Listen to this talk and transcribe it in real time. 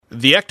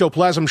The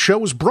Ectoplasm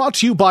Show is brought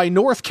to you by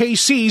North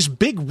KC's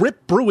Big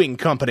Rip Brewing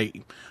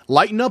Company.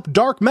 Lighten up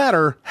dark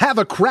matter, have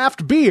a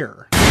craft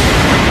beer.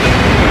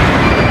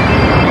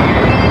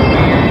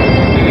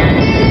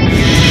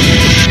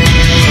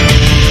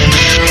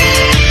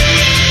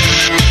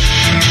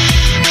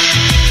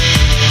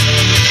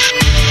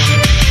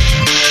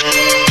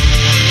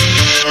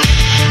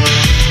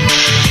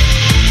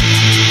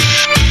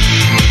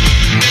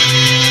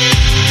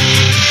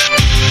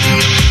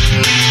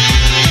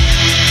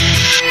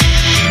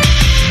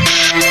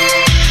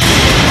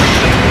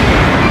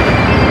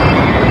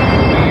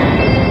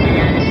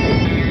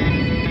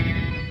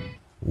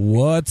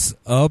 What's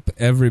up,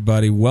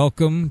 everybody?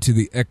 Welcome to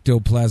the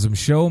Ectoplasm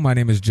Show. My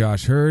name is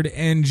Josh Hurd,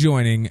 and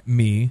joining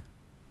me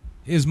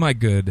is my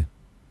good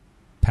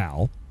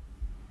pal,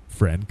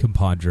 friend,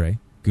 compadre,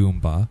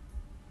 Goomba,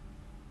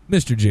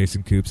 Mr.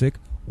 Jason Kupsik.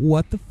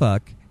 What the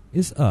fuck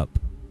is up?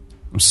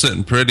 I'm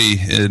sitting pretty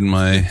in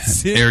my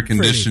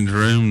air-conditioned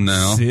room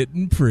now.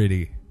 Sitting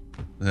pretty.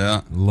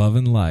 Yeah.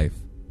 Loving life.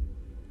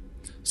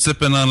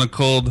 Sipping on a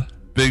cold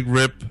Big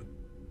Rip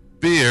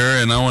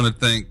beer, and I want to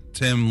thank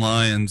Tim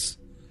Lyons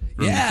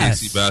from the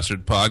Casey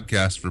Bastard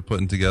podcast for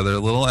putting together a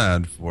little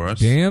ad for us.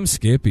 Damn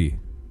Skippy.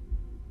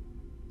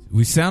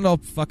 We sound all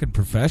fucking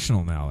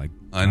professional now. Like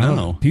I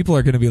know. People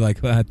are going to be like,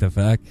 what the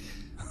fuck?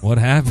 What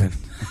happened?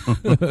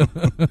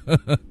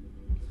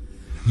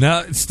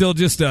 No, it's still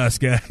just us,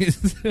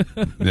 guys.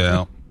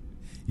 Yeah.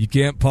 You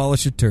can't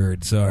polish a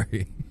turd,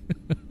 sorry.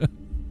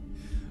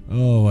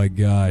 Oh, my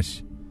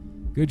gosh.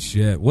 Good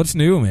shit. What's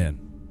new, man?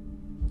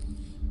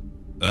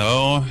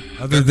 Oh,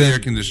 I got the air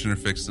conditioner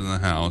fixed in the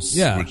house,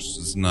 which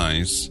is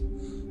nice.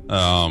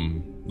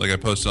 Like I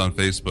posted on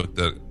Facebook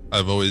that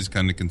I've always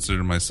kind of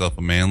considered myself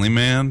a manly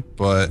man,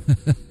 but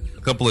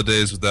a couple of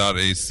days without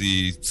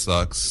AC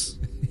sucks.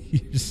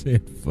 You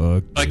said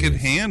fuck. I could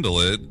handle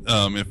it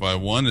if I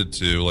wanted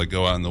to, like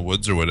go out in the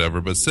woods or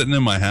whatever, but sitting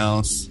in my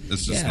house,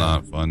 it's just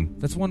not fun.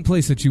 That's one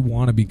place that you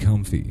want to be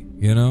comfy,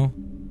 you know?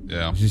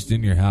 Yeah. Just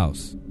in your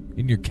house,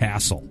 in your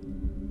castle.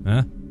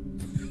 Huh?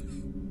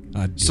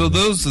 So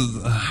those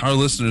are our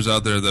listeners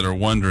out there that are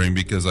wondering,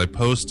 because I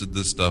posted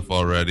this stuff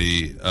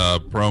already,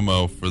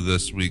 promo for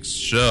this week's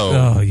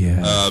show. Oh,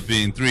 yeah.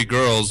 Being Three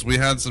Girls, we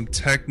had some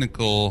Three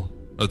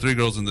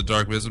Girls in the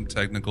Dark, we had some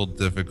technical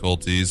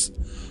difficulties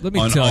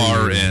on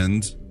our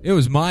end. It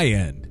was my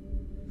end.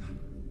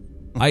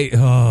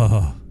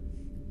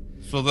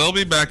 So they'll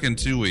be back in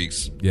 2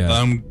 weeks.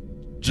 Yeah.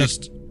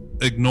 Just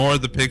ignore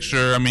the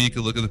picture. I mean, you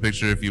can look at the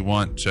picture if you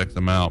want, check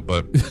them out,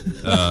 but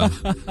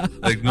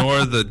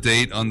ignore the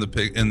date on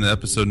in the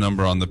episode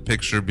number on the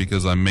picture,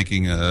 because I'm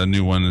making a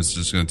new one. It's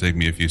just going to take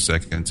me a few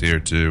seconds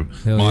here to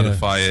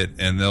modify it,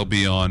 and they'll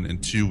be on in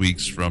 2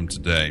 weeks from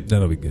today.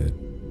 That'll be good.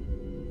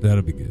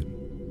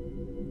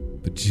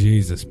 But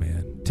Jesus,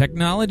 man,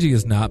 technology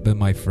has not been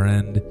my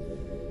friend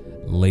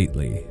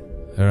lately.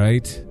 All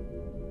right,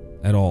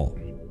 at all.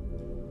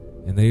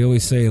 And they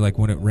always say, like,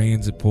 when it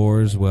rains, it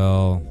pours.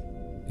 Well,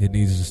 it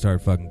needs to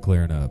start fucking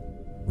clearing up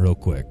real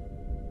quick.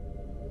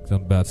 'Cause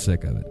I'm about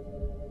sick of it.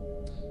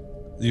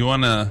 You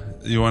wanna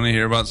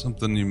hear about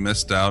something you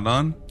missed out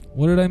on?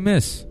 What did I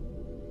miss?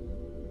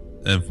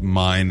 Salt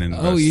mine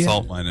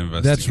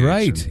investigation. That's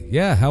right.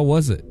 Yeah, how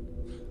was it?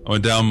 I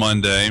went down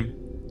Monday.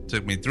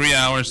 Took me 3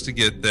 hours to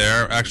get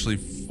there. Actually,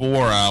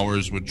 4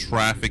 hours with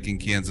traffic in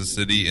Kansas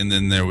City, and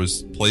then there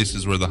was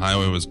places where the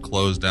highway was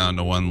closed down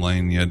to one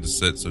lane. You had to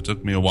sit, so it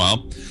took me a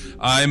while.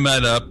 I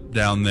met up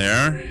down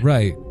there,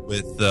 right,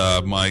 with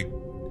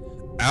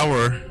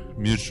our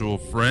mutual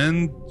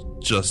friend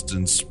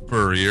Justin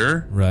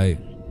Spurrier. Right.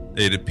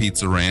 Ate at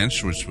Pizza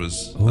Ranch, which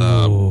was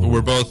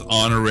we're both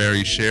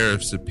honorary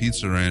sheriffs at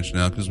Pizza Ranch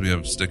now because we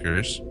have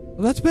stickers.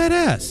 Well, that's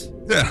badass.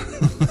 Yeah.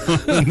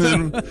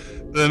 And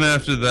then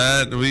after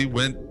that, we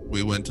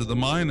went to the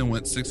mine and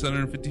went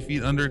 650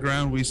 feet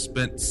underground. We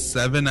spent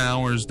 7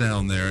 hours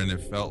down there, and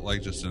it felt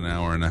like just an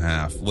hour and a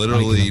half.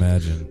 Literally,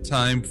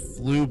 time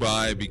flew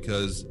by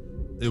because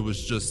it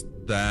was just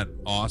that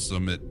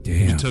awesome.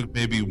 We took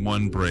maybe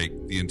one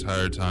break the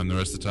entire time. The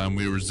rest of the time,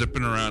 we were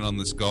zipping around on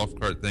this golf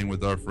cart thing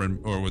with our friend,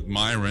 or with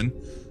Myron,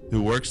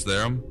 who works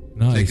there.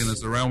 Nice. Taking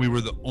us around. We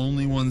were the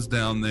only ones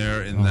down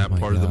there in that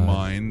part of the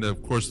mine.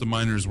 Of course, the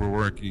miners were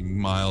working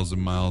miles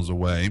and miles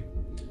away.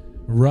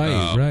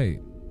 Right.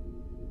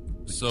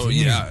 So,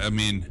 yeah, I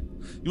mean,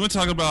 you want to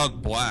talk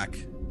about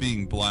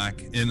being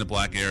black in a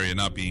black area,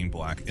 not being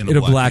black in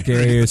a black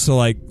area. So,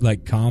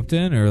 like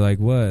Compton, or like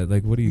what?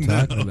 Like, what are you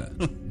talking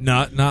about?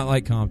 Not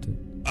like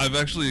Compton. I've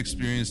actually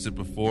experienced it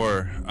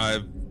before.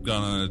 I've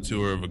gone on a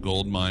tour of a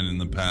gold mine in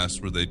the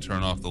past where they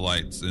turn off the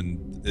lights,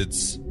 and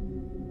it's,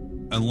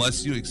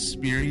 unless you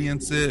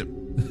experience it,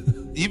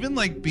 even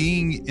like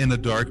being in a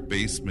dark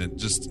basement,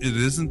 just it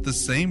isn't the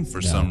same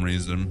for some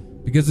reason.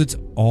 Because it's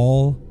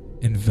all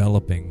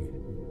enveloping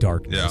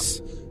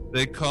darkness. Yeah.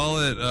 They call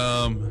it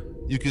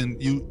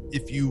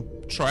if you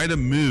try to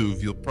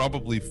move, you'll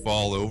probably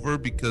fall over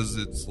because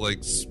it's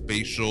like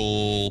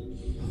spatial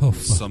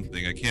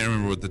something. I can't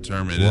remember what the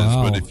term is,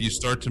 but if you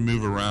start to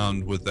move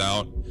around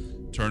without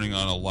turning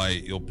on a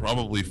light, you'll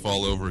probably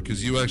fall over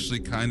because you actually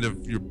kind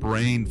of, your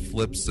brain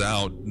flips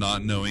out,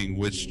 not knowing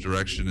which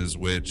direction is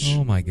which.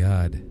 Oh my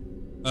God.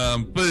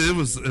 But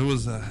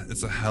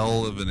it's a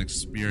hell of an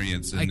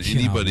experience, and I cannot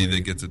anybody wait.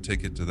 that gets a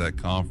ticket to that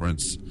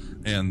conference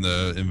and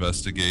the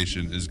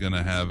investigation is going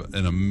to have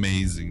an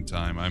amazing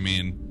time. I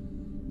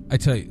mean, I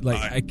tell you, like,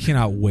 I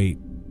cannot wait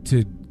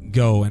to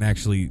go and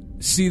actually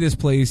see this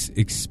place,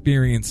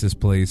 experience this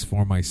place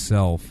for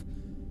myself,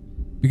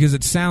 because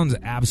it sounds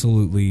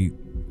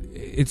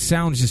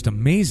just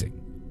amazing.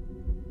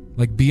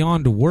 Like,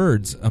 beyond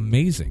words,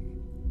 amazing.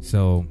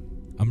 So,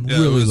 I'm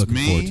really looking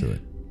forward to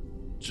it.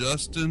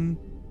 Justin,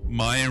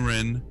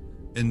 Myron,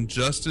 and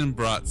Justin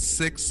brought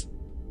 6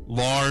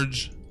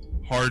 large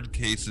hard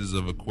cases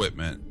of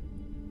equipment.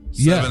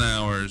 7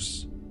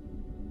 hours.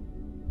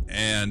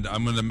 And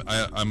I'm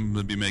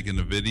gonna be making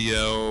a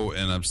video,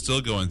 and I'm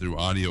still going through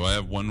audio. I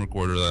have one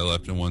recorder that I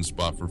left in one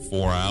spot for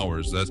 4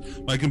 hours.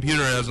 My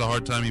computer has a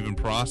hard time even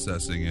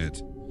processing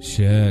it.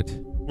 Shit.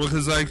 Well,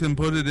 because I can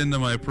put it into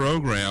my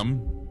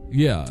program,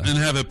 and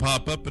have it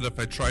pop up. But if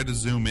I try to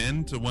zoom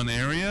in to one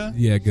area,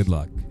 good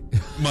luck.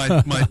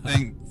 my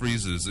thing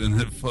freezes, and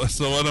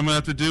so what I'm gonna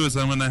have to do is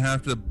I'm gonna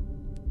have to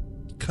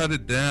cut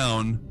it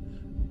down,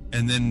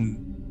 and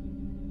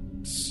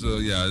then it's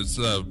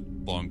a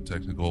long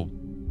technical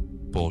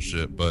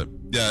bullshit, but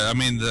yeah, I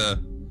mean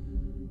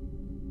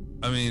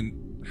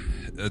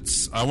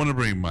I want to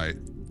bring my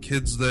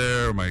kids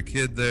there, my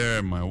kid there,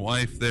 and my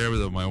wife there,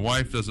 but my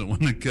wife doesn't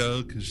want to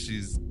go because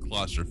she's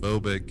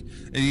claustrophobic,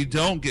 and you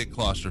don't get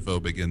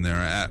claustrophobic in there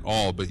at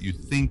all, but you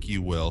think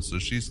you will, so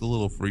she's a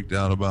little freaked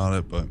out about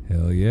it. But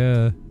hell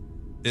yeah,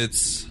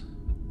 it's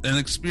an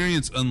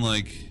experience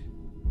unlike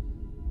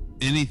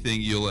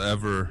anything you'll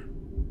ever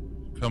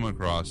come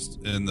across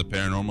in the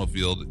paranormal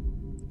field,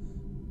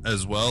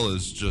 as well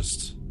as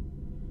just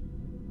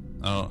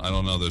I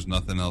don't know, there's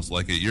nothing else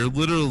like it. You're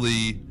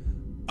literally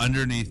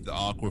underneath the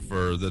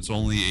aquifer that's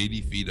only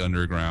 80 feet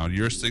underground.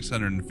 You're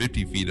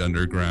 650 feet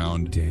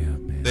underground.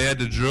 Damn, man. They had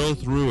to drill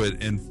through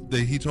it, and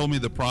he told me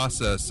the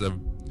process of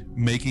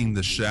making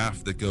the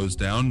shaft that goes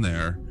down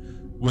there.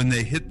 When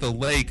they hit the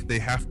lake, they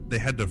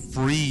had to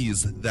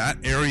freeze that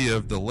area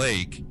of the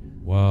lake.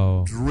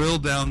 Wow. Drill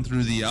down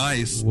through the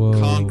ice, Whoa.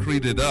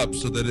 concrete it up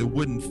so that it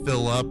wouldn't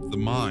fill up the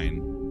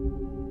mine.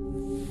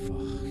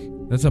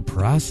 Fuck. That's a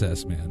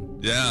process, man.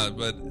 Yeah,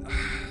 but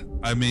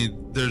I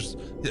mean,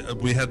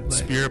 we had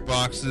spirit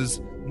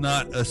boxes,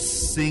 not a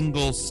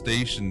single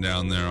station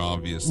down there,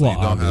 obviously. Well, you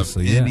don't have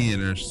obviously, any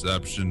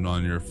interception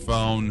on your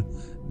phone,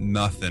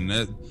 nothing.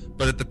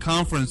 But at the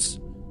conference,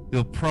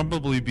 you'll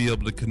probably be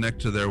able to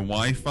connect to their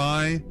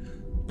Wi-Fi,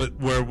 but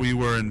where we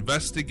were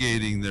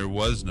investigating, there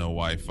was no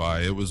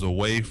Wi-Fi. It was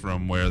away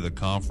from where the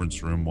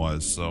conference room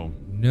was, so...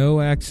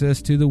 No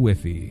access to the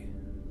Wi-Fi.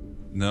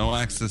 No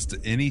access to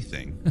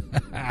anything.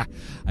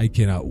 I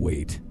cannot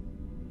wait.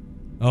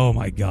 Oh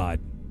my God.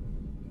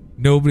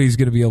 Nobody's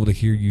going to be able to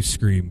hear you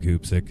scream,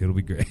 Goopsick. It'll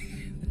be great.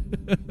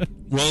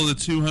 Well, the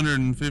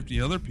 250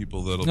 other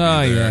people that'll be there.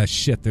 Oh, there. yeah,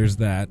 shit, there's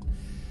that.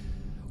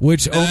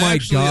 Which, And oh my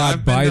actually, God,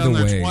 I've been by down the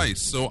there way.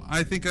 twice, so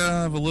I think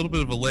I have a little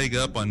bit of a leg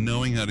up on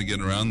knowing how to get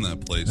around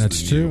that place. That's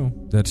than true.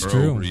 you, That's or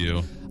true. Over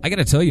you. I got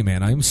to tell you,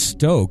 man, I'm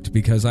stoked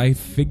because I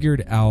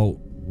figured out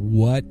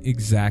what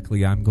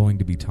exactly I'm going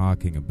to be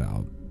talking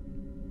about.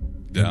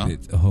 Yeah.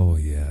 Oh,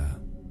 yeah.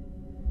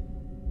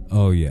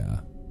 Oh,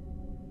 yeah.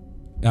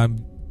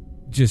 I'm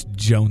just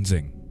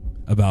jonesing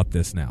about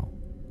this now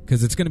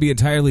because it's going to be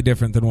entirely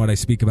different than what I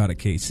speak about at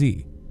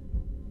KC.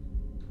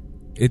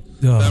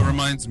 That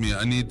reminds me,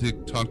 I need to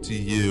talk to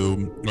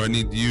you, or I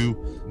need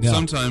you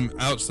sometime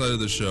outside of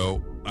the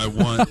show.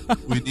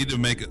 We need to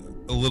make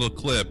a little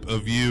clip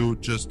of you,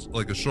 just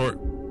like a short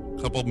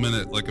a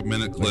minute clip.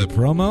 Like a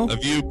promo?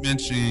 Of you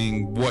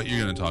mentioning what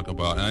you're going to talk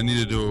about. And I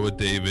need to do it with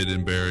David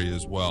and Barry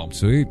as well.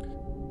 Sweet.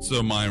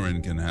 So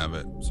Myron can have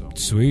it. So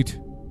Sweet.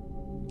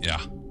 yeah.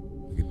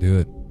 We could do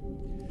it.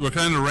 We're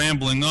kind of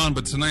rambling on,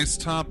 but tonight's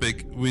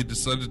topic, we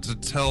decided to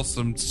tell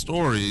some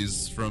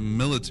stories from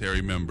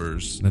military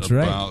members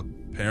about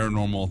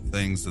paranormal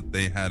things that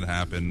they had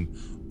happen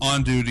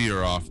on duty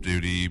or off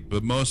duty,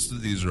 but most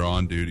of these are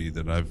on duty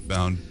that I've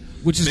found.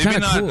 Which is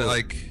kind of cool. Maybe not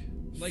like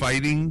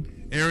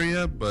fighting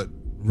area, but...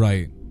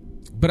 Right.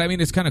 But I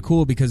mean, it's kind of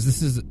cool because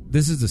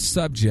this is a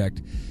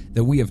subject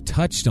that we have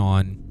touched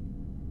on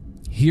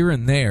here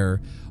and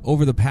there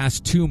over the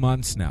past 2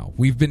 months now.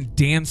 We've been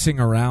dancing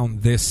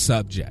around this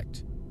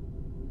subject.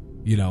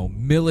 You know,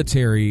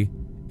 military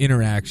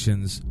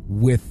interactions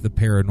with the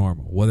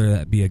paranormal, whether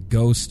that be a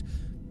ghost,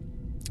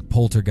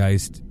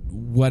 poltergeist,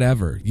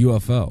 whatever,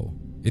 UFO.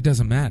 It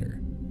doesn't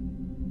matter.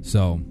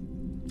 So,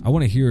 I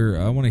want to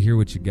hear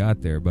what you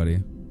got there,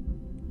 buddy.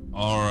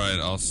 All right,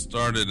 I'll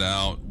start it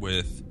out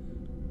with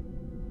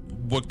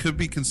what could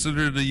be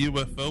considered a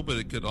UFO, but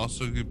it could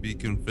also be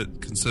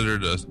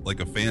considered like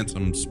a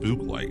phantom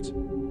spook light.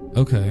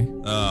 Okay.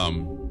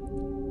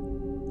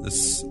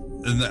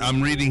 And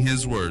I'm reading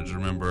his words,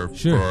 remember,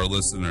 for our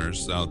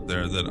listeners out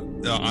there, that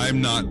I'm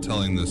not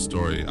telling this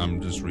story.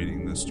 I'm just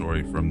reading this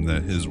story from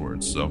his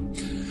words. So,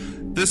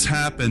 This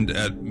happened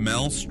at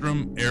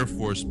Maelstrom Air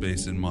Force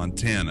Base in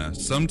Montana,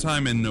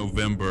 sometime in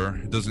November.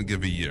 It doesn't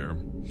give a year.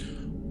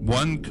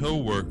 One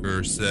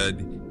coworker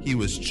said he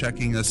was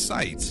checking a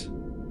site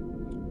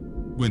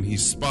when he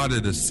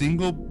spotted a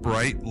single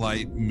bright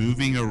light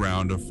moving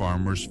around a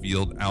farmer's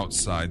field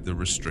outside the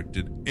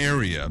restricted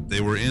area. They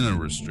were in a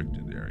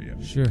restricted area.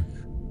 Sure.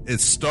 It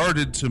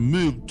started to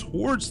move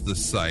towards the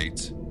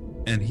site,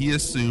 and he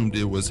assumed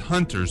it was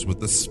hunters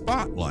with a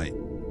spotlight.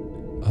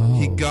 Oh.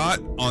 He got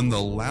on the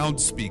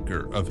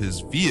loudspeaker of his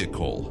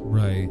vehicle,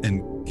 Right.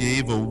 and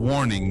gave a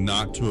warning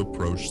not to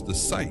approach the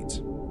site.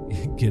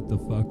 Get the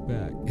fuck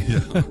back.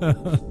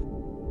 Yeah.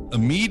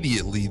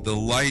 Immediately, the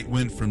light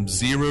went from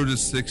 0 to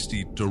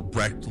 60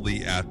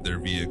 directly at their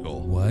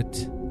vehicle. What?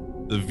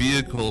 The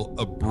vehicle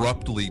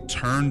abruptly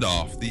turned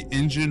off. The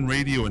engine,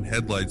 radio, and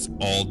headlights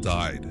all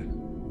died.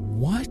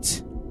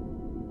 What?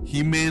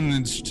 He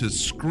managed to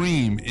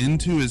scream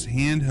into his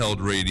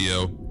handheld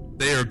radio,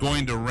 "They are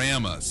going to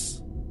ram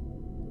us."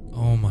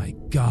 Oh my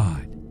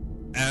God.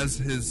 As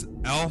his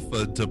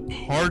Alpha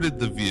departed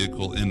the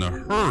vehicle in a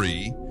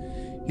hurry,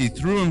 he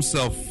threw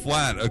himself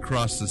flat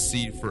across the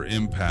seat for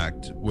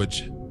impact,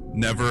 which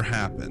never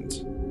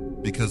happened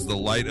because the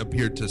light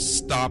appeared to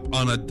stop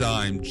on a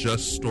dime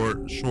just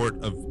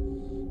short of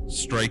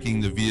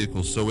striking the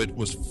vehicle. So it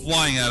was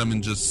flying at him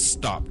and just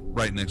stopped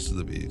right next to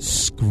the vehicle.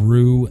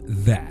 Screw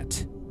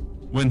that.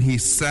 When he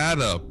sat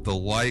up, the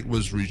light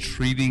was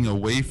retreating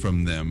away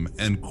from them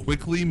and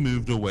quickly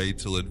moved away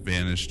till it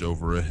vanished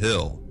over a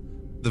hill.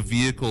 The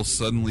vehicle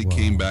suddenly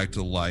came back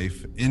to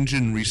life,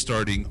 engine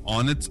restarting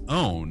on its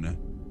own.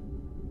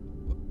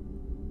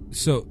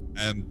 So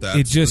And that's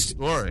it just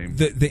the story.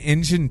 the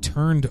engine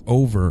turned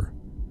over.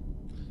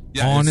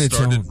 Yeah, on it its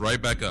started own.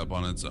 right back up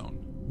on its own.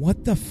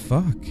 What the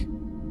fuck?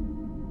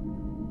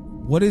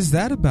 What is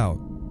that about?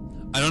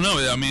 I don't know.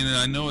 I mean,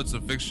 I know it's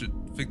a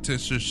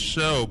fictitious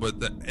show, but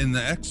in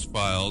the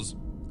X-Files,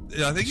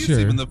 I think it's Sure.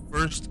 even the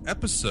first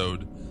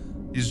episode,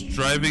 he's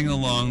driving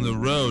along the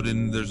road,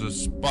 and there's a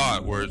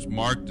spot where it's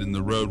marked in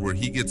the road where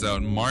he gets out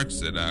and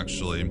marks it,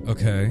 actually,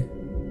 Okay.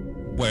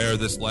 where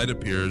this light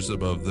appears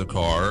above the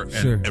car, and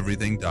Sure.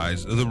 everything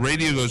dies. The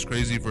radio goes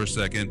crazy for a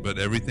second, but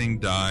everything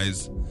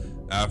dies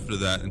after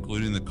that,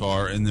 including the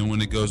car, and then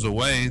when it goes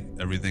away,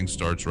 everything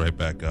starts right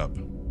back up.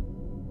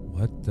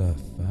 What the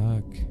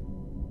fuck?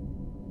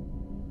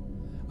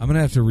 I'm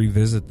gonna have to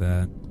revisit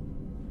that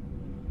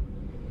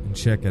and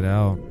check it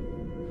out.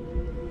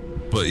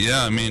 But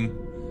yeah, I mean,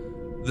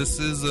 this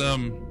is a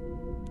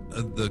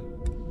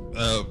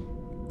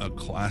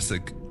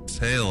classic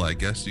tale, I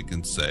guess you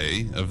can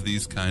say, of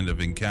these kind of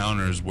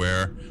encounters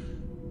where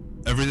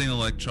everything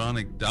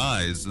electronic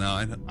dies.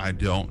 Now, I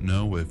don't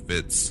know if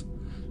it's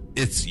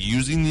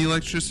using the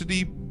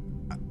electricity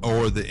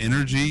or the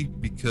energy,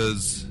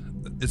 because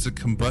it's a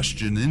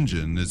combustion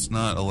engine. It's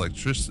not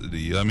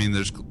electricity. I mean,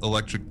 there's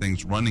electric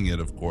things running it,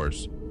 of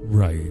course.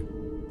 Right.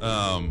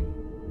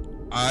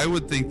 I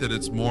would think that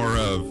it's more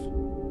of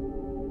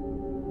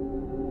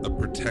a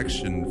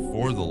protection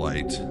for the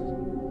light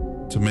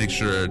to make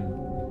sure it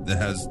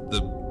has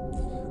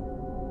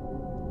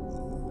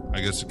I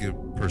guess it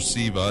could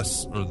perceive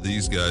us or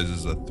these guys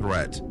as a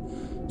threat.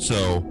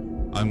 So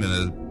I'm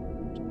going to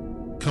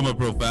come up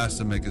real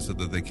fast and make it so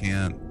that they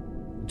can't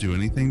do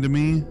anything to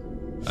me.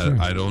 Sure.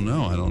 I don't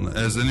know.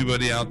 Has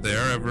anybody out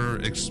there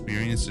ever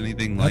experienced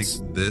anything like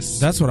this?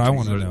 That's what I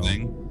want to know.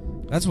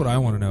 Thing? That's what I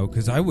want to know,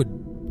 because I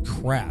would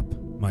crap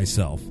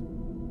myself.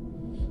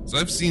 So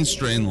I've seen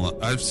strange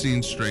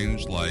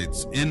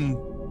lights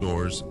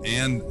indoors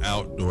and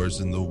outdoors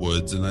in the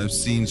woods, and I've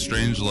seen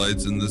strange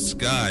lights in the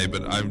sky,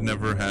 but I've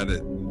never had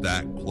it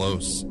that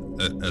close,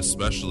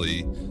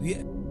 especially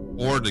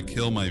or to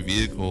kill my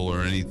vehicle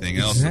or anything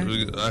else.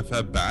 I've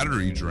had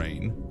battery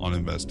drain on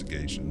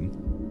investigation.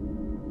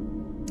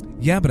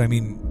 Yeah, but I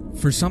mean,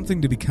 for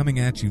something to be coming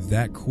at you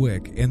that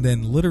quick and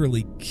then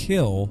literally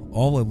kill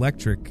all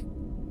electric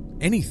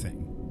anything,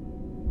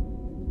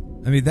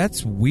 I mean,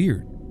 that's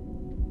weird.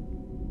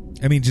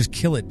 I mean, just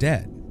kill it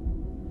dead.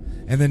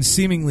 And then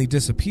seemingly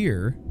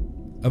disappear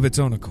of its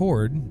own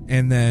accord,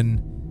 and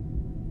then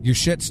your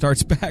shit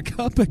starts back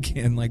up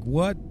again. Like,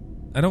 what?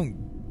 I don't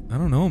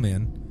know,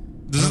 man.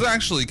 This is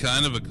actually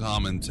kind of a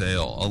common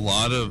tale. A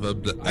lot of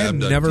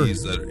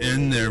abductees that are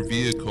in their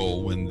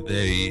vehicle when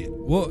they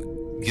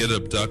get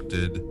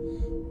abducted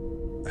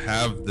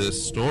have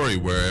this story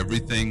where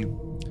everything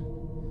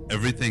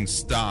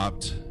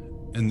stopped,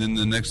 and then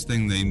the next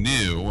thing they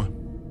knew,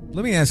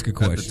 let me ask a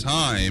question. At the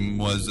time,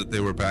 was that they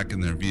were back in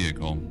their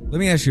vehicle. Let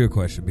me ask you a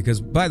question, because,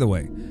 by the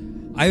way,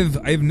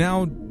 I've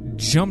now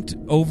jumped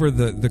over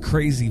the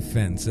crazy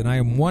fence, and I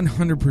am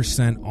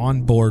 100%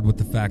 on board with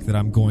the fact that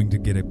I'm going to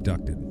get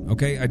abducted.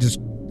 Okay, it's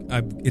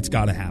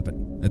got to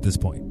happen at this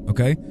point.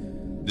 Okay,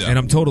 yeah. And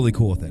I'm totally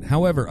cool with it.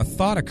 However, a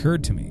thought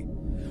occurred to me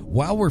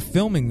while we're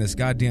filming this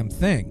goddamn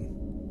thing.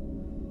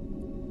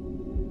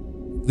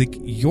 Like,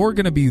 you're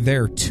going to be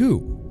there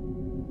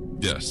too.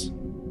 Yes.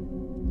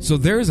 So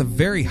there is a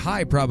very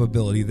high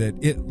probability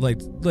that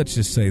let's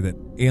just say that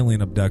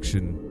alien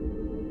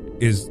abduction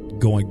is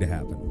going to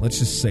happen. Let's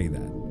just say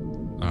that.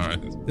 All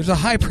right. There's a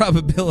high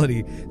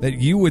probability that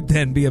you would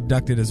then be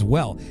abducted as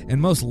well.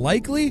 And most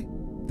likely,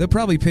 they'll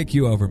probably pick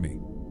you over me.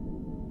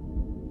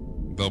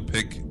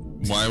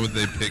 Why would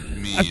they pick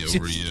me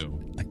over you?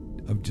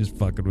 I'm just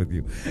fucking with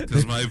you.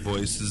 Because my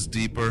voice is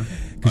deeper.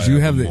 Because you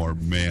have a the more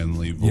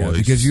manly voice. Yeah,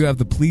 because you have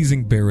the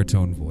pleasing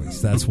baritone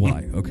voice. That's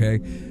why, okay?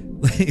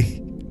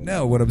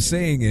 No, what I'm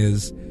saying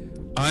is...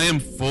 I am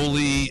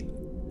fully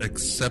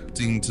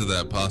accepting to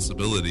that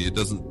possibility. It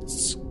doesn't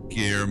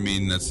scare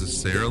me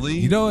necessarily.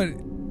 You know what?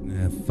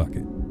 Fuck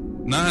it.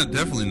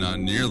 Definitely not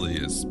nearly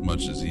as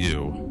much as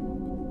you.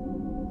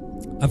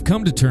 I've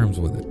come to terms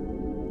with it.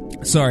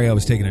 Sorry, I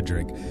was taking a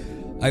drink.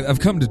 I've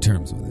come to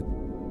terms with it.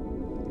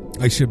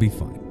 I should be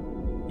fine.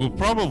 We'll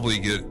probably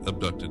get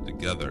abducted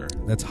together.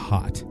 That's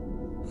hot.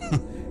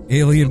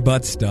 Alien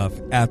butt stuff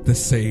at the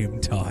same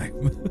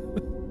time.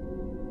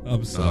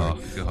 I'm sorry.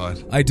 Oh,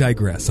 God. I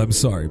digress. I'm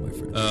sorry, my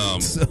friend.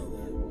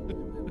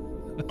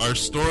 Our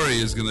story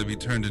is going to be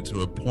turned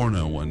into a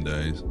porno one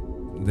day.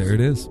 There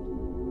it is.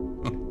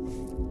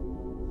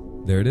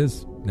 There it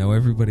is. Now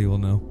everybody will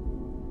know.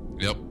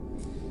 Yep.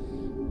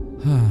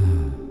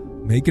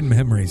 Making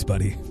memories,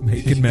 buddy.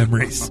 Making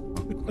memories.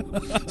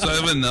 So I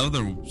have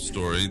another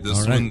story.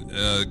 This one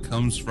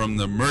comes from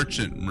the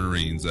Merchant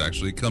Marines,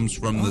 actually. It comes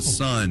from the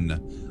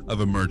son of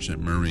a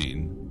Merchant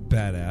Marine.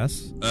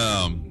 Badass.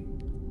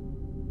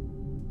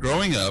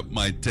 Growing up,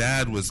 my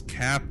dad was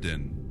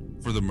captain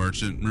for the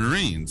Merchant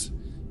Marines.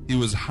 He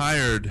was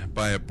hired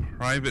by a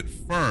private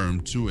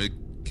firm to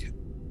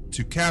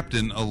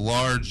captain a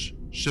large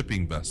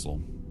shipping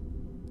vessel.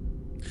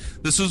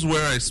 This was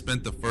where I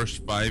spent the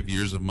first 5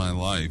 years of my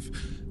life,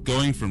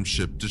 going from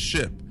ship to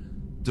ship,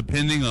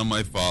 depending on where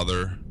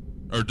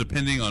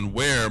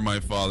my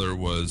father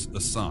was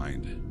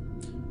assigned.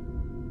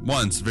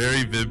 Once,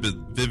 very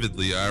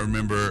vividly, I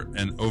remember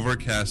an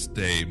overcast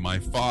day, my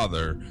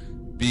father,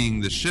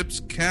 being the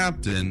ship's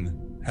captain,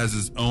 has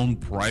his own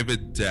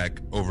private deck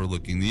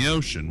overlooking the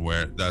ocean,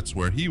 that's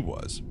where he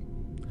was.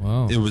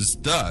 Wow. It was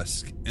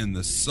dusk, and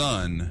the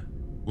sun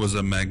was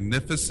a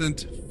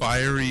magnificent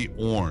fiery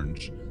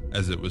orange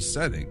as it was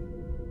setting.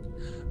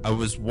 I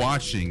was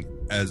watching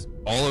as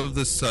all of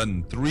a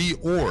sudden 3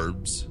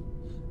 orbs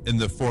in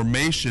the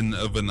formation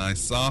of an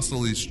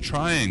isosceles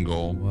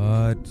triangle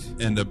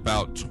and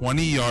about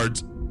 20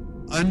 yards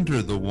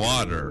under the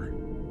water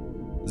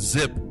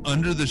zip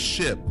under the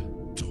ship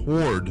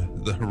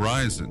toward the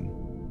horizon.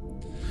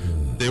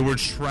 They were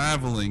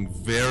traveling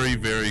very,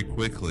 very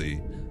quickly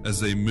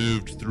as they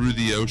moved through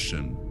the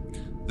ocean.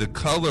 The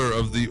color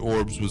of the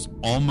orbs was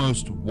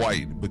almost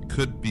white, but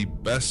could be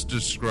best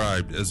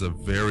described as a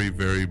very,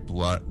 very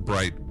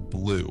bright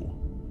blue.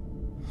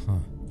 Huh.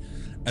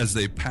 As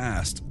they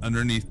passed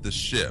underneath the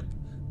ship,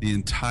 the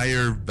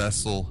entire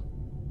vessel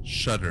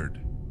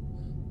shuddered.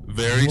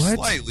 Very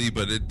slightly,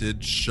 but it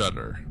did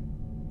shudder.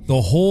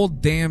 The whole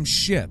damn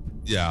ship?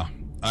 Yeah.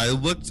 I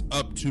looked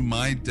up to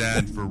my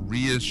dad for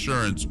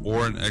reassurance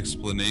or an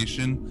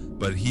explanation,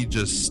 but he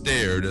just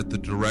stared at the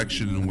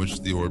direction in which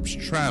the orbs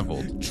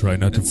traveled. Try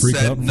not to freak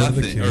out in front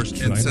of the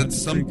kid. And said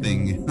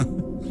something.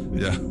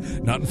 Yeah.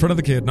 Not in front of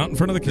the kid. Not in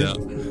front of the kid.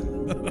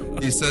 Yeah.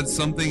 He said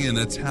something in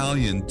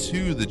Italian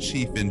to the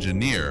chief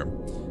engineer.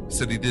 He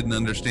said he didn't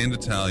understand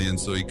Italian,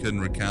 so he couldn't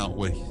recount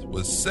what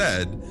was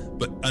said,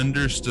 but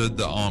understood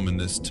the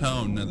ominous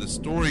tone. Now, the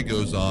story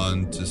goes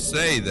on to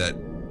say that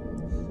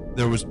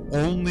there was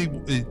only...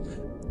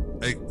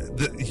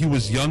 he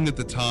was young at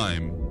the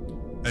time,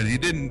 and he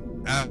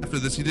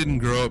didn't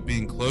grow up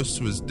being close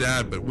to his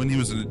dad, but when he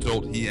was an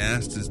adult, he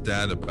asked his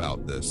dad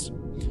about this.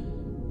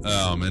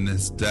 And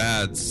his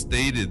dad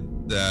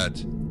stated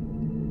that...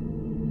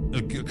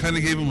 It kind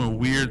of gave him a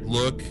weird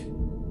look,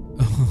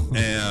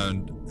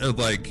 and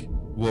like,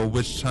 well,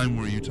 which time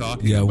were you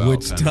talking about? Yeah,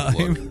 which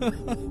time?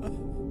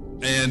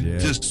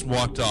 And just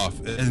walked off.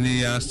 And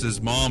he asked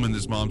his mom, and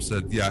his mom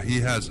said, yeah,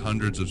 he has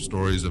hundreds of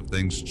stories of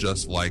things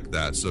just like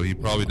that, so he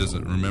probably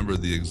doesn't remember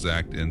the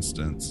exact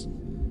instance.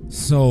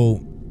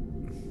 So,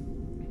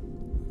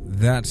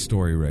 that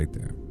story right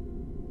there,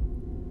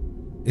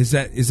 is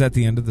that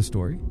the end of the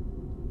story?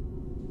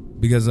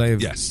 Because I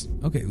have... Yes.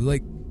 Okay,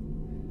 like,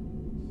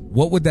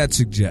 what would that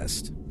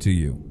suggest to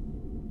you?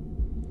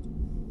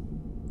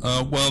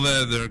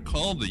 Well, they're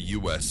called a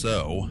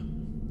USO.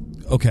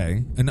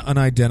 Okay, an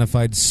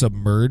unidentified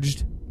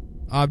submerged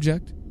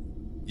object?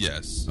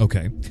 Yes.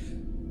 Okay.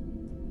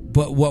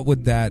 But what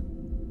would that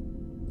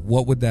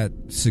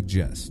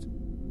suggest?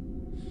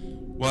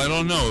 Well, I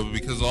don't know,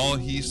 because all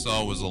he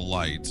saw was a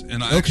light.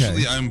 And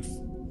I'm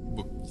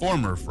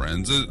former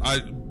friends.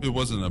 It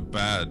wasn't a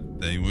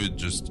bad thing.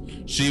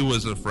 She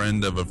was a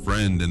friend of a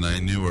friend, and I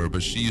knew her,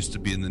 but she used to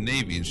be in the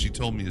Navy, and she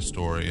told me a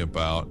story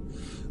about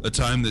a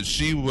time that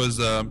she was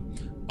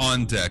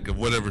on deck of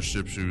whatever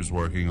ship she was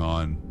working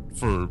on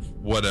for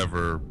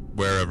wherever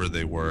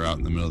they were out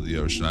in the middle of the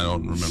ocean. I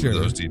don't remember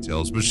those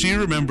details, but she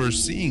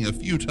remembers seeing a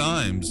few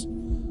times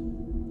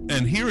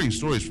and hearing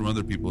stories from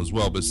other people as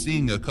well, but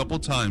seeing a couple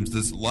times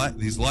these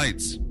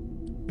lights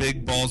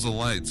big balls of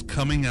lights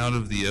coming out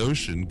of the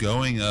ocean,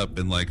 going up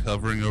and like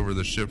hovering over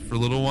the ship for a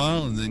little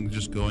while, and then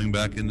just going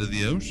back into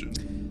the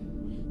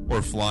ocean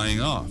or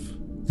flying off.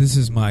 This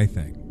is my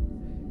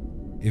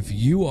thing. If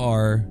you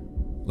are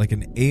like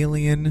an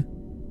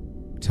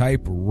alien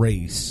type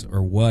race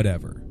or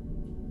whatever,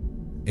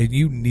 and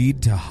you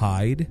need to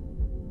hide,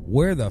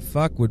 where the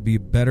fuck would be a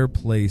better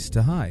place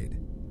to hide?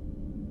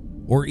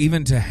 Or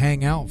even to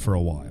hang out for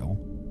a while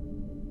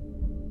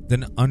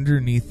than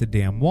underneath the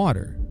damn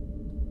water?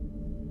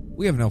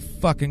 We have no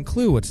fucking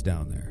clue what's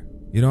down there.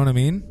 You know what I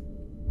mean?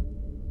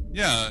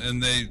 Yeah,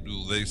 and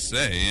they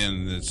say,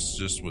 and it's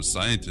just what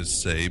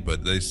scientists say,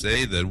 but they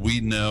say that we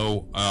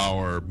know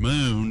our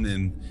moon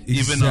and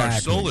even our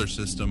solar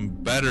system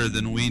better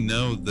than we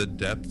know the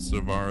depths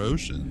of our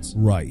oceans.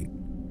 Right.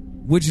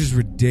 Which is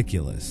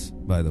ridiculous,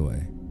 by the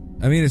way.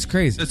 I mean, it's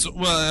crazy.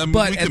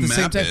 But we can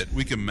map it.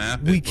 We can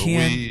map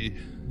it.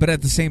 But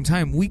at the same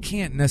time, we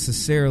can't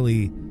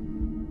necessarily...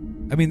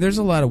 I mean, there's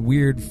a lot of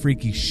weird,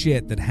 freaky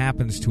shit that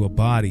happens to a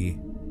body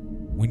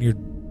when you're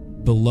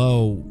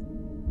below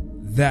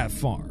that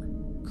far,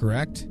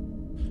 correct?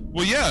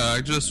 Well, yeah,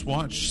 I just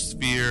watched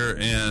Sphere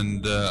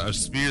and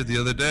Sphere the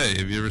other day.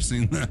 Have you ever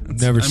seen that?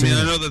 Never seen it.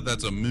 I know that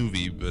that's a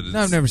movie, but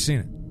No, I've never seen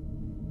it.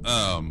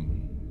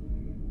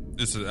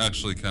 It's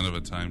actually kind of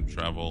a time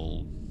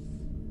travel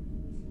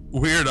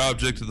weird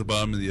object at the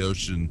bottom of the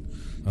ocean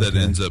that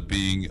ends up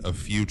being a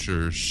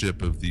future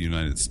ship of the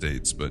United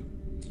States. But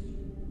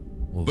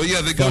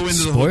yeah, they go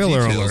into the whole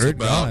details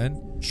about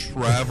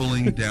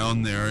traveling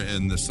down there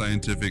and the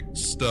scientific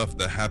stuff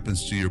that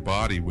happens to your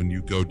body when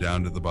you go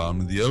down to the bottom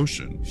of the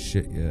ocean.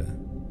 Shit, yeah.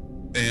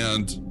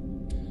 And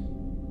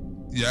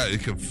yeah,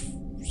 it can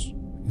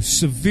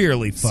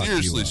severely fuck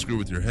seriously you up. Screw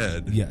with your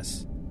head.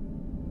 Yes.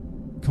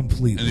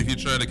 Completely. And if you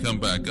try to come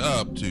back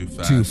up too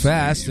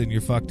fast, then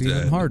you're fucked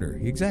even harder.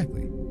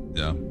 Exactly.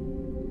 Yeah.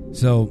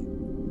 So,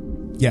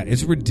 yeah,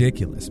 it's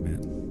ridiculous,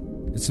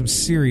 man. It's some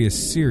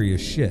serious,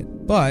 serious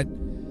shit. But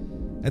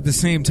at the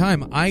same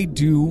time, I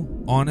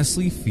do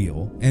honestly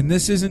feel, and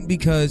this isn't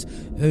because,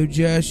 oh,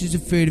 Josh is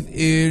afraid of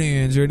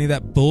aliens or any of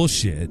that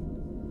bullshit.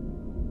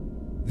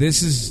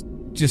 This is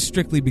just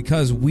strictly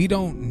because we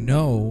don't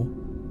know.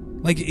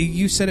 Like,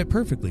 you said it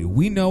perfectly.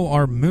 We know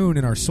our moon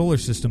and our solar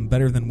system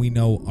better than we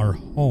know our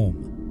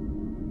home.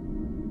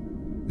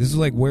 This is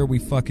like where we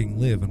fucking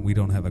live and we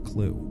don't have a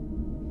clue.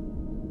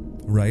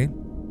 Right?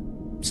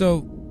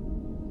 So,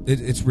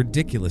 it's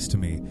ridiculous to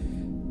me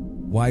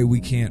why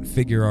we can't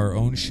figure our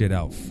own shit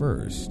out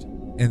first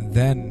and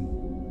then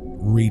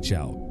reach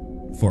out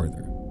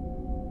farther.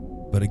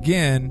 But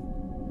again,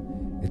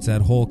 it's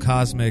that whole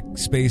cosmic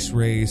space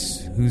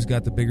race. Who's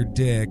got the bigger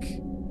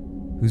dick?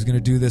 Who's going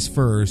to do this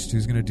first?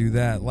 Who's going to do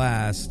that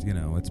last? You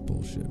know, it's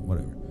bullshit.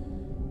 Whatever.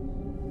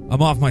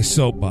 I'm off my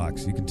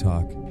soapbox. You can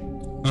talk.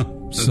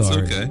 That's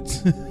Sorry. Okay.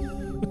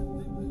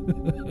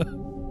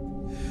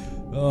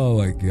 Oh,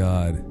 my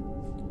God.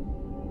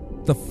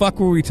 The fuck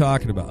were we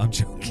talking about? I'm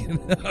joking.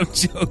 I'm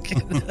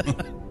joking.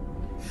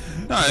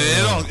 No,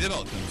 it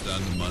all comes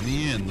down to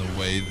money and the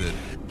way that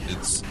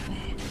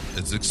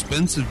it's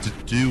expensive to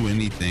do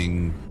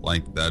anything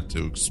like that,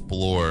 to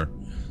explore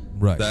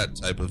that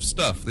type of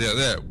stuff.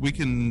 Yeah, we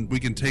can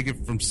take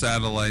it from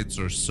satellites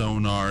or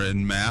sonar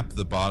and map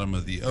the bottom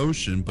of the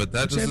ocean, but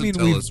that doesn't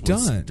tell us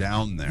what's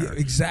down there. Yeah,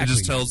 exactly. It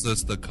just tells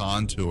us the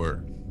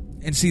contour.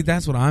 And see,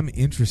 that's what I'm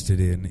interested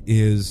in,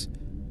 is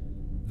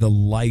the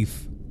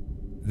life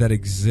that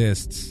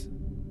exists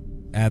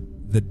at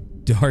the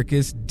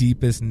darkest,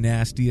 deepest,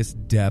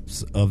 nastiest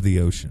depths of the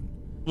ocean.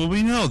 Well,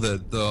 we know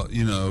that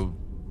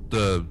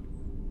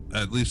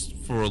at least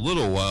for a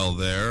little while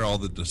there, all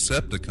the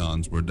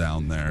Decepticons were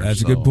down there.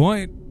 That's a good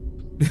point.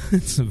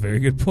 It's a very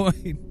good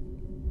point.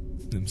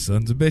 Them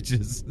sons of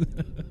bitches.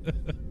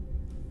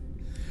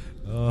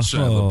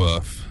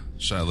 Shia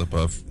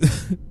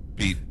LaBeouf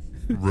beat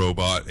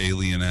robot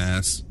alien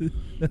ass.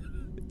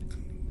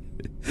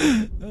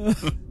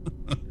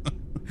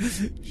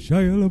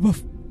 Shia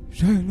LaBeouf.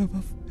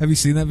 Have you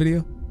seen that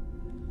video?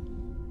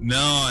 No,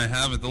 I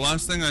haven't. The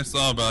last thing I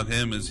saw about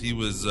him is he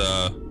was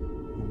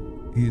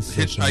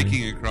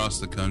hitchhiking across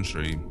the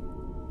country.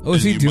 Oh,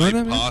 is he doing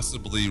that? You might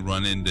possibly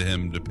run into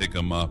him to pick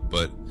him up,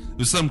 but it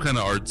was some kind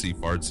of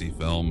artsy-fartsy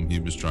film he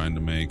was trying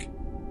to make.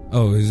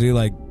 Oh, is he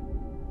like...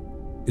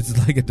 It's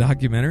like a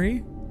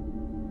documentary?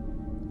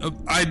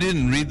 I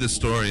didn't read the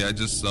story. I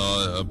just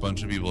saw a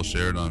bunch of people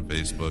share it on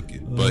Facebook.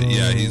 But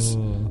yeah,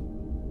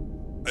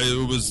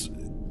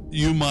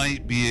 you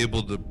might be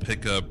able to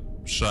pick up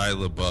Shia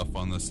LaBeouf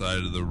on the side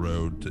of the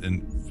road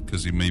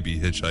because he may be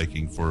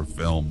hitchhiking for a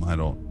film. I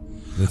don't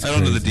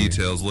know the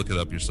details. Look it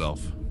up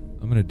yourself.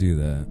 I'm going to do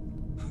that.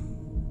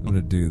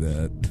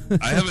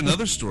 I have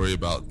another story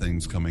about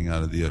things coming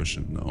out of the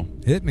ocean, though.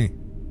 Hit me.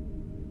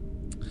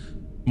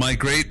 My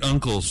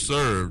great-uncle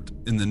served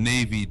in the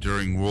Navy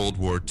during World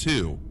War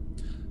II.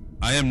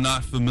 I am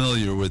not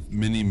familiar with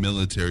many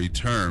military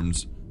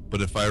terms,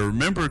 but if I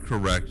remember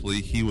correctly,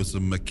 he was a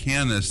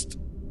mechanist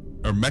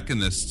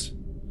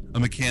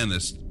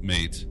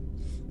mate,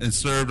 and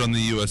served on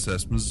the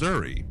USS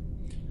Missouri.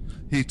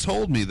 He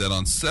told me that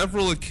on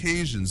several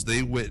occasions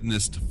they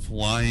witnessed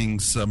flying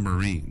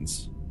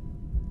submarines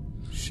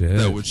Shit.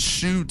 that would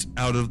shoot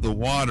out of the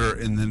water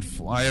and then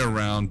fly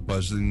around,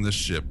 buzzing the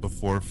ship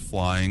before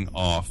flying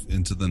off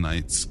into the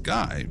night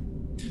sky.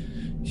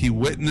 He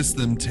witnessed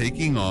them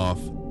taking off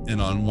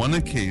and on one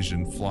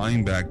occasion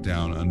flying back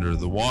down under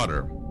the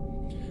water.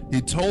 He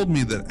told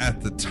me that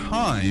at the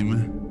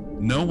time,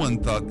 no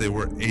one thought they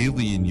were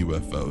alien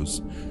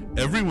UFOs.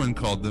 Everyone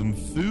called them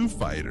Foo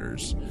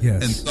Fighters,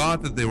 Yes. and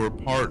thought that they were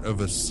part of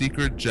a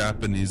secret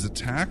Japanese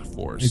attack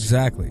force.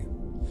 Exactly.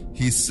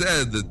 He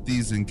said that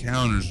these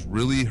encounters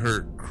really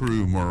hurt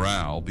crew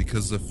morale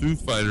because the Foo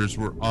Fighters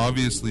were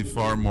obviously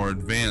far more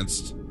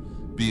advanced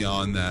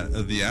beyond that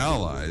of the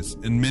Allies,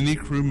 and many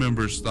crew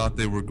members thought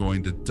they were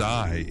going to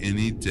die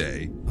any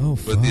day, Oh,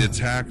 but the fuck.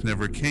 attack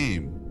never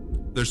came.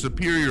 Their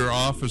superior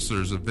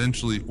officers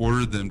eventually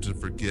ordered them to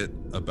forget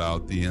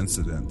about the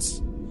incidents.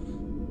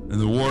 And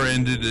the war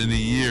ended in a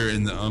year,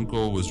 and the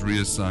uncle was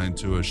reassigned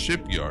to a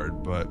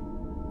shipyard. But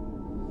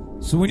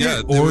So when yeah,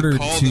 you're they would ordered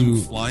call them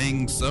to,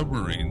 flying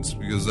submarines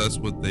because that's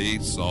what they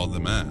saw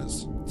them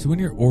as. so when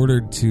you're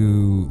ordered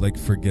to like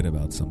forget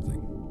about something,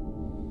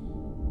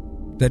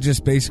 that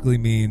just basically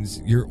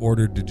means you're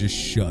ordered to just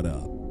shut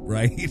up,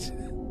 right?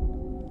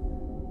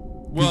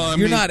 Well, I You're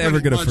mean, not ever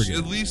pretty gonna much, forget.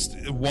 at least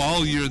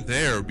while you're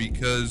there,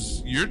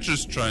 because you're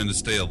just trying to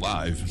stay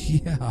alive.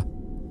 Yeah.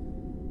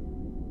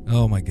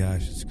 Oh my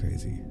gosh, it's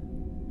crazy.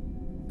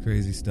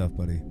 Crazy stuff,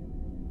 buddy.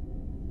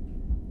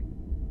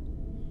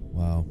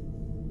 Wow.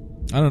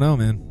 I don't know,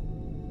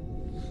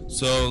 man.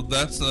 So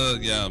that's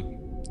yeah.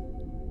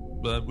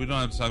 But we don't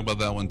have to talk about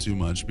that one too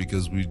much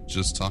because we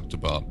just talked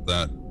about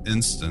that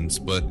instance.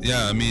 But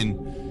yeah, I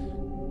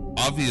mean,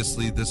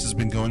 obviously this has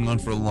been going on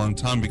for a long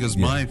time because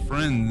Yeah. my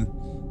friend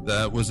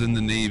that was in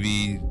the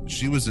Navy,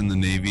 she was in the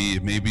Navy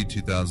maybe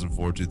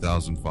 2004,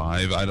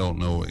 2005. I don't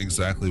know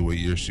exactly what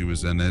year she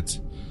was in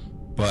it,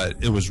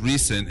 but it was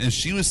recent. And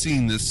she was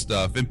seeing this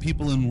stuff, and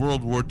people in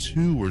World War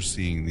II were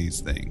seeing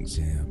these things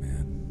Damn,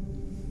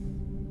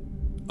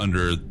 man.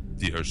 under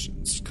the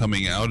oceans,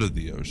 coming out of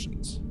the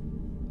oceans.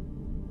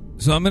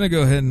 So I'm going to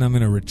go ahead and I'm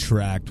going to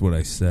retract what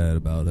I said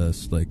about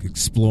us like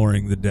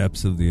exploring the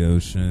depths of the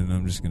ocean.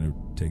 I'm just going to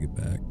take it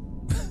back.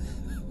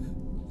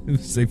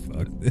 Say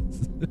fuck this.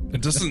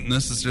 It doesn't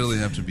necessarily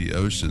have to be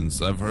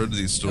oceans. I've heard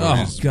these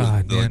stories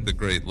God, with man. like the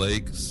Great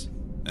Lakes.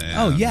 And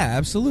Oh, yeah,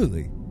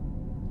 absolutely.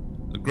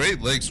 The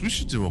Great Lakes, we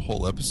should do a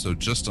whole episode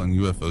just on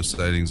UFO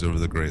sightings over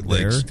the Great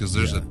There? Lakes because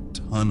there's Yeah. a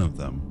ton of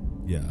them.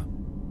 Yeah.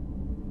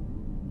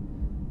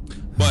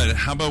 But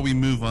how about we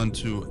move on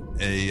to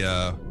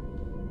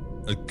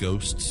a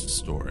ghost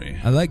story?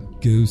 I like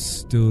ghost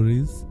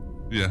stories.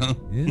 Yeah?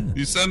 Yeah.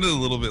 You sounded a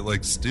little bit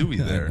like Stewie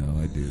there. I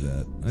know, I do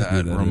that. I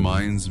That do that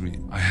reminds me.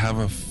 I have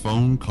a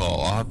phone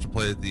call. I'll have to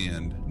play at the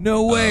end.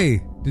 No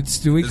way. Did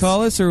Stewie it's-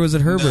 call us or was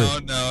it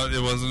Herbert? No,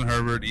 it wasn't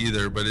Herbert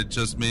either, but it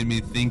just made me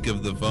think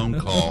of the phone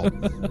call.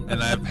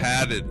 And I've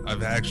had it.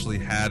 I've actually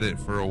had it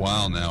for a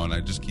while now, and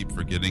I just keep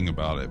forgetting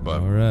about it.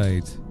 But All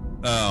right.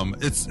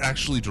 it's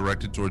actually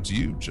directed towards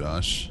you,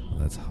 Josh. Well,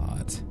 that's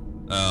hot.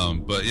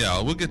 But yeah,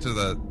 we'll get to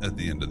that at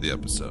the end of the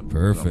episode.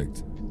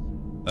 Perfect.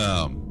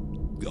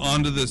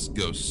 On to this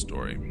ghost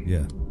story.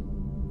 Yeah.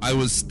 I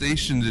was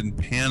stationed in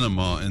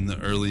Panama in the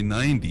early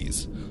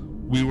 90s.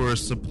 We were a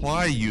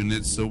supply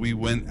unit, so we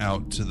went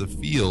out to the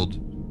field.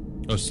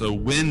 So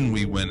when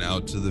we went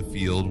out to the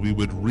field, we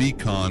would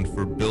recon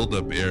for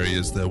buildup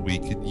areas that we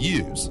could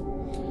use.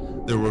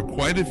 There were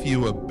quite a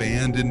few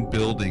abandoned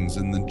buildings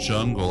in the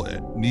jungle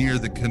near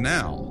the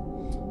canal.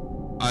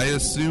 I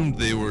assumed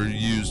they were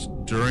used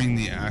during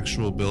the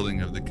actual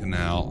building of the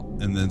canal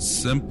and then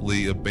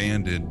simply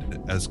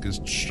abandoned as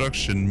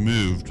construction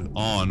moved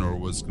on or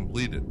was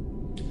completed.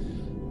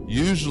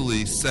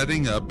 Usually,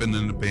 setting up in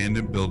an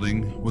abandoned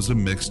building was a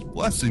mixed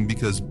blessing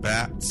because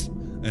bats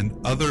and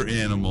other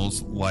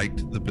animals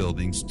liked the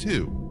buildings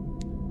too.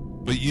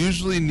 But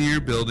usually near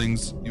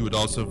buildings, you would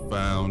also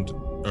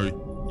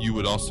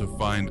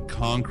find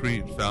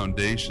concrete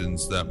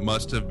foundations that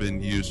must have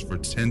been used for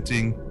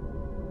tenting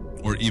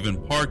or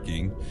even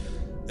parking,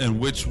 and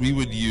which we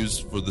would use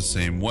for the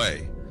same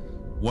way.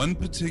 One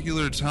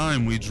particular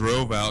time we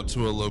drove out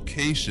to a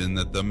location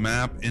that the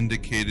map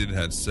indicated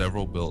had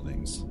several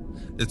buildings.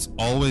 It's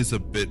always a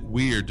bit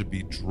weird to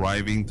be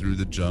driving through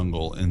the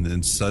jungle and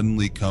then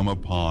suddenly come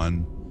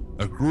upon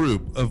a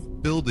group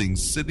of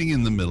buildings sitting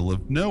in the middle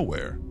of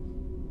nowhere.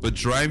 But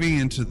driving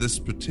into this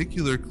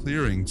particular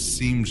clearing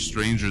seemed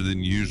stranger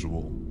than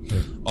usual,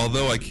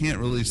 although I can't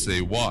really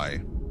say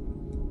why.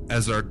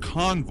 As our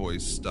convoy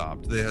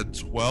stopped, they had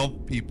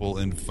 12 people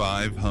in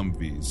 5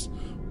 Humvees.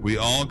 We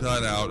all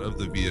got out of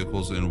the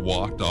vehicles and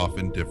walked off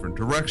in different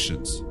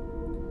directions.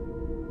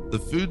 The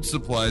food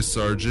supply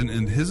sergeant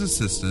and his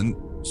assistant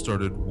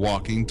started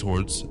walking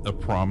towards a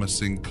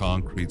promising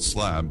concrete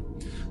slab.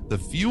 The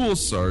fuel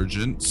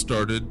sergeant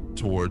started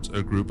towards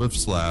a group of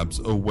slabs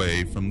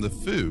away from the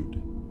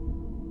food.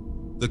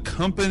 The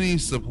company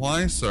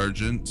supply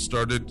sergeant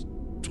started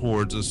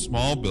towards a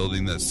small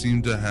building that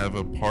seemed to have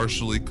a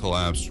partially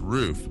collapsed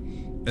roof.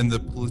 and the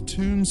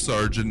platoon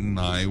sergeant and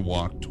I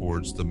walked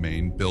towards the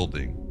main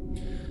building.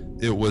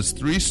 It was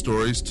 3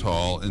 stories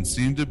tall and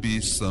seemed to be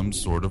some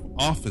sort of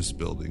office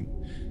building.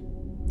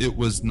 It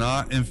was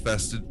not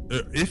infested.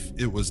 If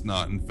it was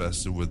not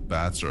infested with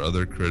bats or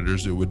other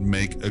critters, it would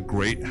make a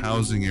great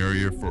housing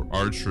area for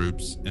our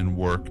troops and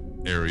work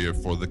area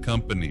for the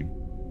company.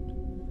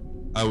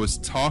 I was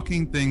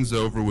talking things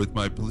over with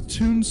my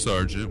platoon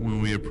sergeant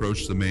when we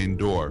approached the main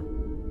door.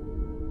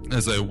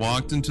 As I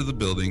walked into the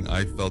building,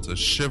 I felt a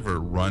shiver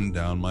run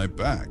down my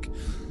back.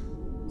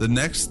 The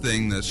next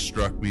thing that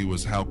struck me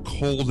was how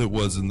cold it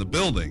was in the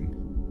building.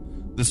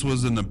 This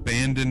was an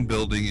abandoned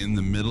building in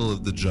the middle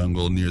of the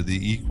jungle near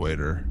the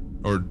equator,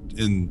 or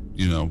in,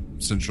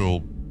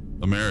 Central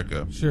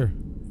America. Sure.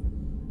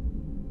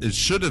 It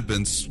should have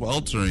been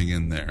sweltering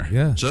in there.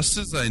 Yeah. Just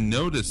as I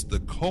noticed the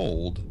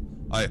cold,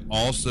 I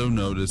also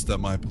noticed that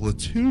my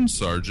platoon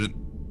sergeant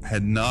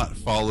had not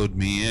followed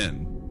me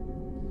in.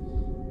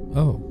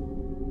 Oh.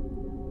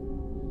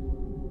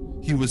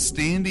 He was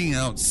standing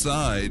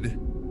outside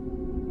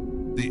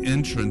the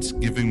entrance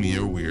giving me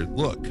a weird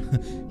look.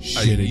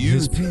 Shitting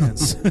his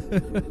pants.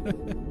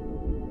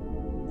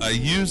 I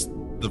used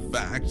the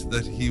fact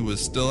that he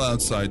was still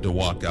outside to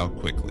walk out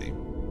quickly.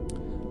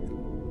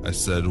 I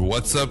said,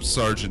 "What's up,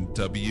 Sergeant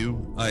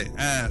W?" I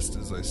asked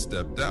as I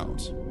stepped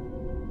out.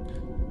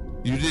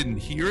 "You didn't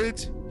hear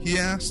it?" he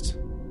asked.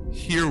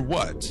 "Hear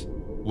what?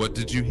 What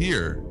did you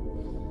hear?"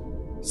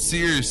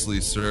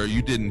 "Seriously, sir,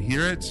 you didn't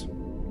hear it?"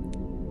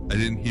 "I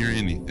didn't hear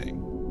anything."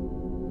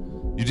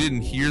 "You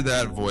didn't hear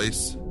that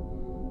voice?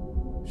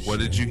 What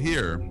did you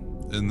hear?"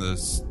 And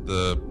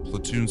the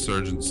platoon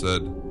sergeant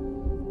said,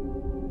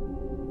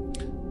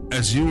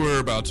 "As you were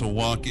about to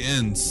walk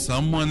in,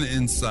 someone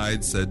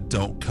inside said,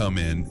 'Don't come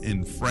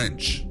in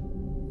French.'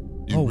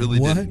 You really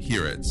what? didn't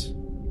hear it."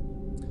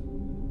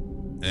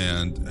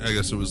 And I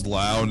guess it was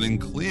loud and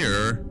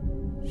clear.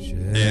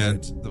 Shit.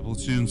 And the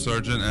platoon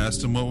sergeant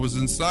asked him what was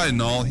inside,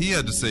 and all he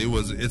had to say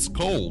was, "It's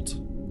cold."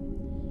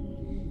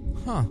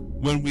 Huh.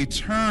 When we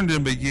turned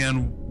and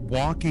began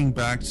walking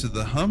back to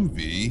the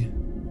Humvee,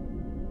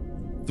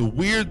 the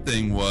weird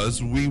thing was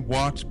as we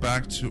walked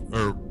back to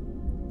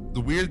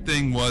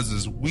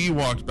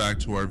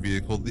our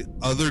vehicle, the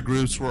other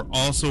groups were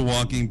also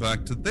walking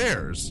back to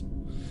theirs.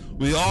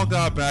 We all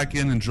got back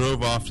in and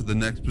drove off to the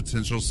next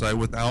potential site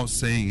without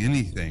saying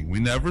anything. We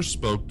never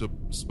spoke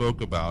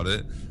about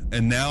it,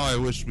 and now I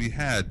wish we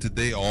had. Did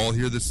they all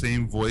hear the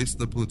same voice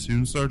the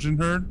platoon sergeant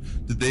heard?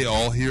 Did they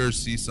all hear or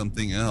see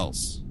something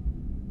else?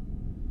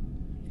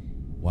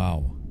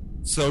 Wow.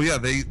 So yeah,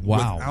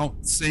 without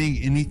saying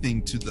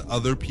anything to the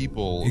other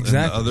people and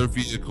the other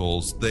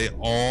vehicles, they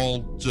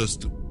all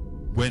just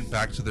went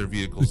back to their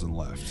vehicles and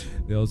left.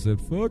 They all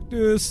said, "Fuck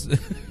this."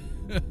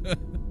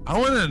 I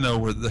want to know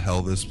where the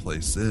hell this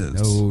place is.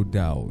 No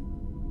doubt.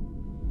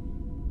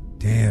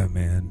 Damn,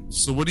 man.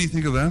 So what do you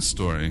think of that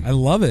story? I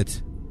love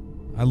it.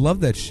 I love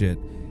that shit.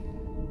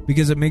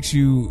 Because it makes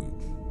you,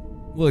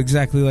 well,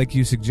 exactly like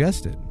you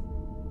suggested.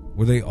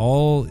 Were they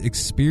all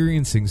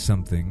experiencing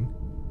something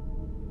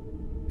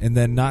and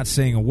then not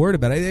saying a word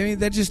about it? I mean,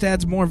 that just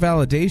adds more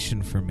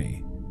validation for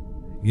me.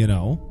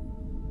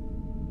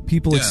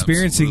 People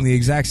experiencing absolutely. the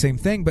exact same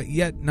thing, but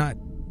yet not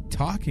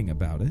talking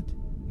about it,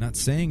 not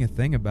saying a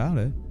thing about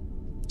it.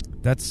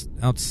 That's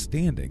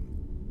outstanding.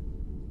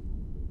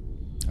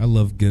 I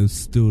love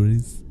ghost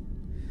stories.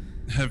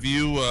 Have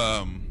you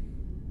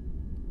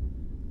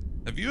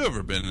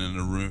ever been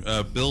in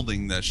a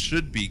building that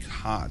should be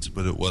hot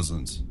but it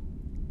wasn't?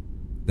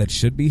 That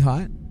should be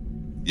hot?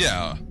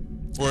 Yeah.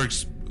 Or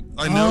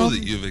I know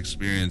that you've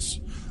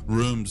experienced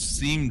rooms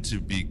seem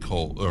to be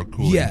cold or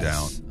cooling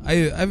down.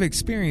 I've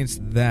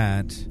experienced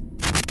that.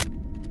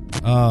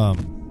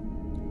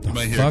 You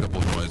might hear a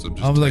couple of noise.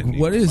 I'm like,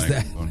 what is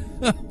that?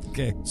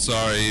 Okay.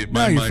 Sorry,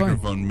 my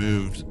microphone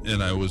moved,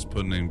 and I was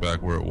putting it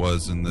back where it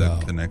was, and the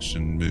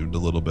connection moved a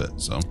little bit.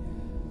 So,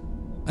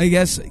 I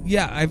guess,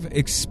 I've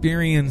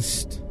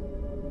experienced.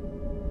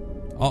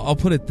 I'll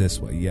put it this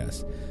way,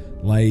 yes,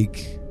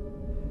 like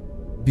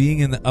being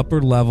in the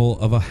upper level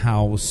of a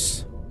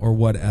house or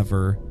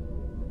whatever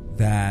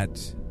that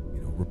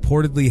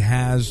reportedly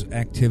has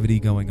activity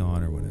going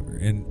on or whatever,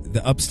 and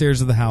the upstairs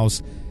of the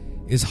house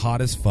is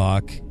hot as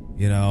fuck,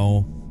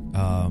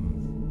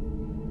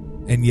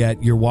 and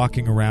yet you're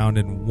walking around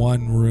and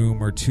one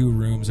room or two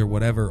rooms or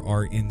whatever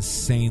are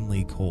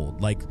insanely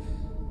cold, like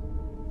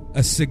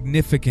a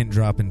significant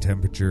drop in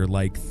temperature,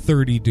 like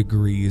 30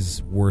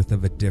 degrees worth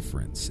of a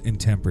difference in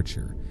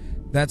temperature.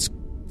 That's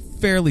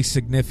fairly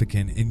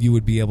significant, and you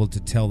would be able to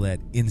tell that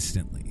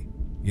instantly.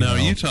 Now, are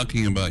you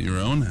talking about your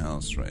own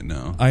house right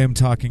now? I am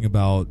talking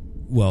about,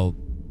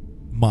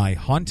 my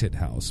haunted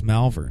house,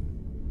 Malvern.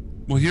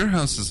 Well, your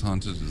house is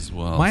haunted as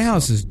well. My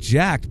house is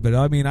jacked, but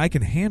I mean, I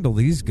can handle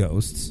these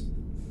ghosts.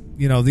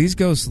 These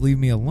ghosts leave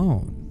me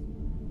alone.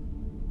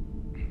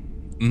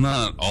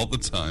 Not all the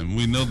time.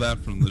 We know that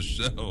from the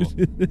show.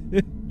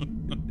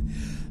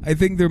 I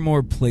think they're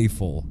more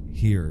playful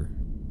here.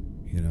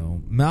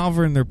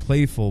 Malvern, they're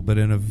playful, but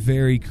in a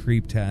very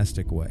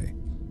creeptastic way.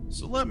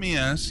 So let me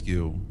ask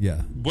you.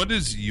 Yeah. What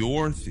is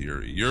your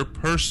theory, your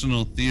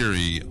personal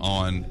theory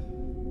on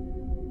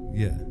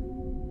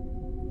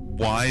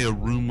why a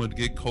room would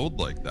get cold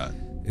like that?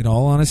 In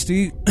all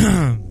honesty,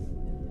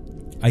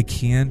 I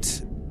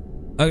can't.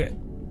 Okay.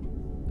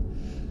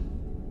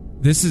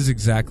 This is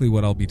exactly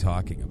what I'll be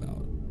talking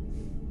about.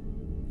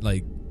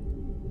 Like,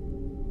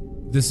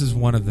 this is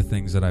one of the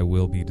things that I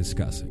will be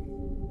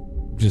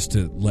discussing, just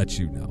to let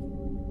you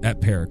know, at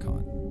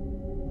Paracon.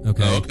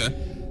 Okay? Oh, okay.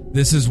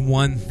 This is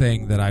one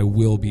thing that I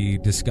will be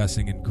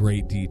discussing in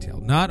great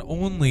detail. Not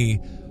only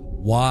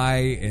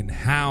why and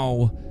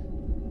how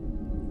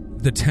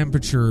the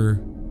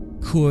temperature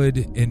could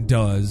and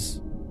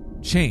does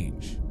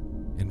change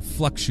and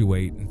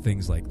fluctuate and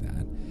things like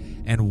that,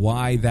 and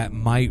why that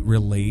might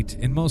relate,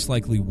 and most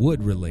likely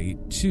would relate,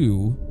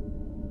 to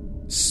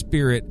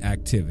spirit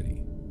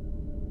activity.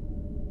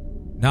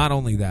 Not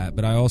only that,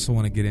 but I also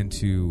want to get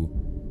into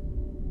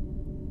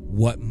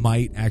what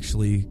might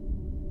actually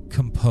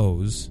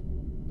compose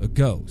a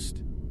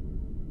ghost.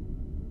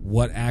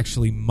 What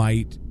actually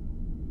might...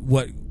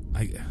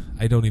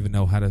 I don't even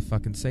know how to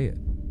fucking say it.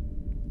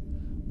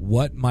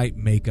 What might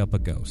make up a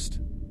ghost?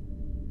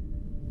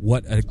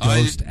 What a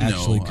ghost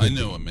actually could I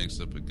know be. what makes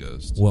up a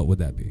ghost. What would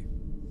that be?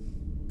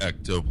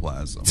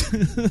 Ectoplasm.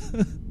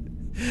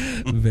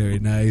 Very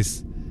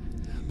nice.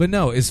 But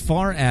no, as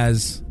far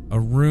as a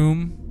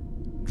room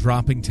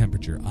dropping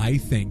temperature, I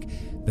think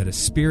that a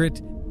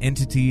spirit,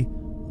 entity,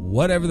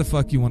 whatever the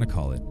fuck you want to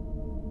call it,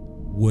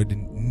 would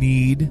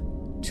need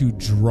to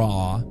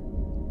draw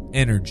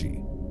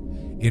energy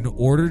in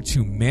order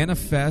to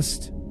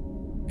manifest,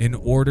 in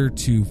order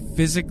to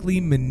physically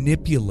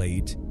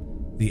manipulate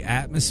the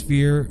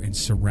atmosphere and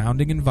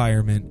surrounding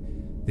environment.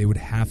 They would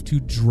have to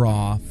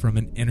draw from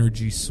an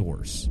energy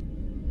source.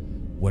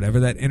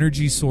 Whatever that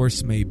energy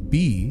source may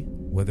be,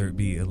 whether it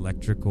be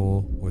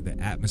electrical or the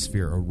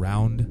atmosphere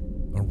around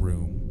a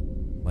room,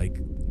 like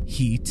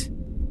heat,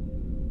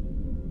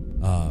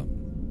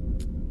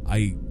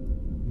 I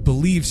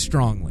believe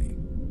strongly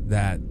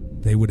that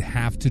they would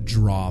have to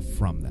draw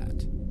from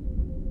that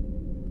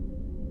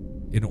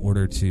in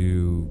order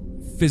to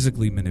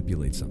physically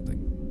manipulate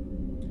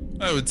something.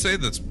 I would say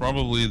that's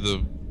probably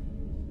the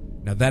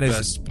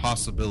best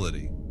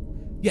possibility.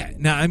 Yeah,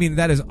 now, I mean,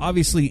 that is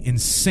obviously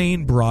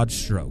insane broad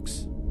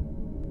strokes.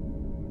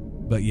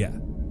 But yeah,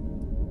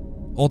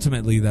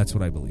 ultimately, that's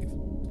what I believe.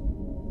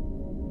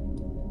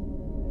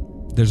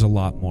 There's a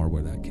lot more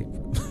where that came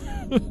from.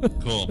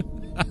 Cool.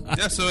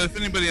 Yeah, so if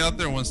anybody out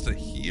there wants to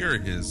hear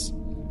his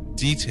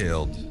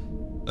detailed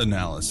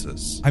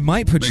analysis, I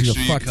might put make you sure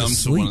the fuck you come to to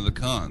sleep. one of the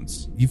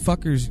cons. You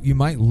fuckers, you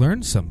might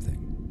learn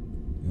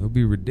something. It'll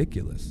be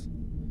ridiculous.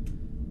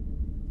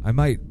 I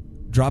might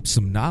drop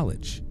some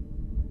knowledge.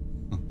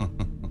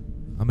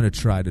 I'm going to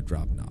try to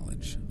drop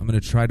knowledge. I'm going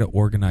to try to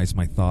organize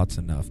my thoughts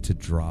enough to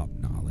drop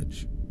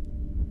knowledge.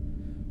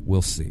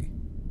 We'll see.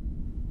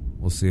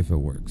 We'll see if it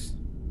works.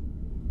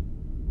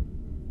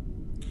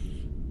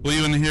 Well,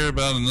 you want to hear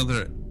about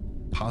another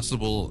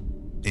possible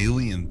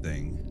alien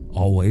thing?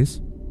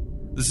 Always.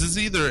 This is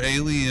either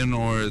alien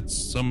or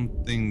it's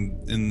something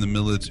in the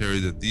military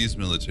that these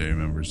military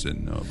members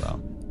didn't know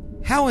about.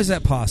 How is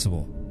that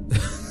possible?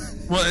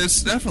 Well,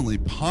 it's definitely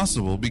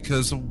possible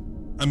because,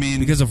 I mean...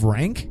 Because of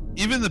rank?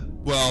 Even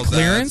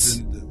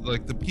clearance?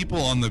 Like the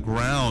people on the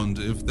ground,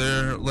 if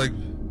they're, like...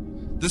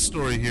 This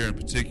story here in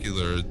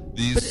particular,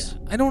 these...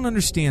 But I don't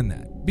understand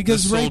that.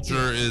 Because the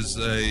soldier is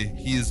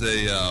he's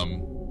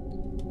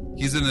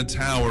in a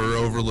tower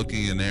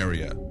overlooking an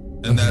area.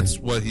 And that's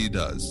what he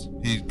does.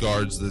 He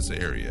guards this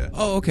area.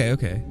 Oh,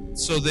 okay.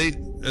 So they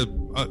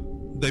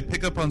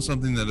pick up on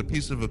something that a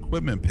piece of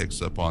equipment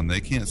picks up on. They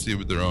can't see it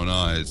with their own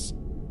eyes.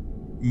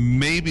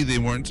 Maybe they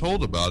weren't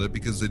told about it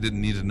because they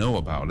didn't need to know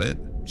about it.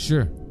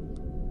 Sure.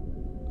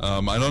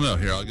 I don't know.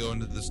 Here, I'll go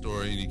into the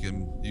story,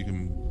 and we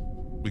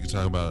can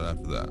talk about it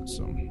after that.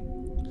 So,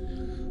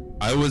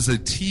 I was a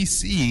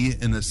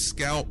TC in a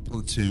scout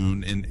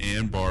platoon in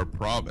Anbar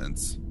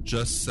province,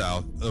 just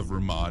south of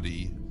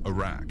Ramadi,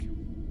 Iraq.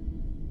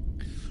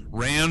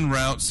 Ran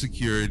route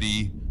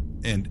security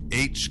and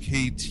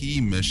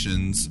HKT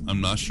missions. I'm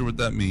not sure what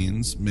that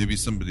means. Maybe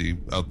somebody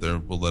out there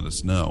will let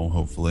us know,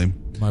 hopefully.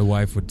 My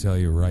wife would tell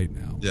you right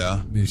now.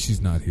 Yeah. I mean,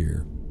 she's not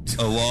here.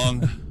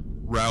 Along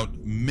Route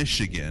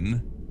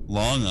Michigan,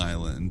 Long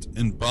Island,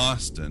 and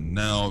Boston.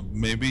 Now,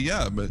 maybe,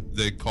 yeah, but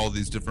they call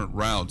these different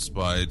routes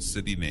by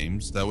city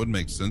names. That would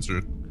make sense.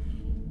 Or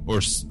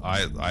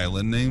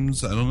island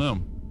names. I don't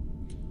know.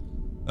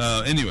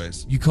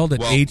 Anyways. You called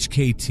it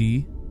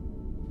HKT?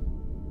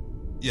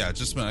 Yeah, I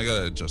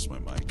gotta adjust my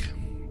mic.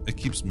 It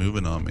keeps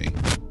moving on me.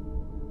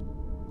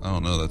 I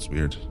don't know, that's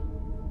weird.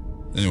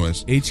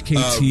 Anyways.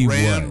 HKT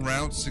ran what?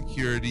 route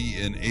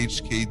security and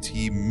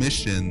HKT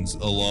missions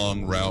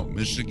along Route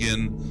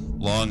Michigan,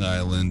 Long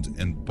Island,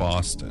 and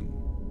Boston.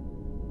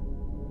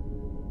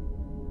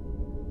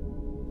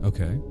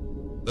 Okay.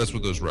 That's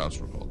what those routes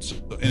were called. So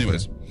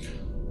anyways,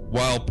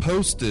 While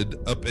posted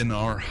up in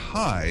our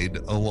hide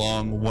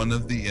along one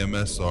of the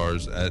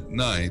MSRs at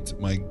night,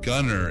 my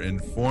gunner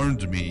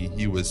informed me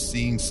he was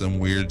seeing some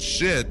weird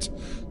shit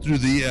through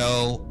the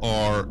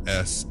LRSSS,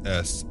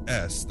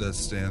 that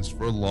stands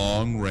for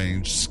Long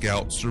Range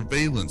Scout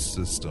Surveillance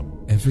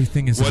System.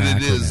 Everything is what an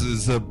it acronym.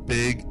 is a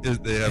big,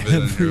 they have it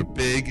under a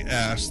big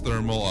ass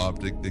thermal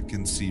optic that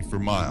can see for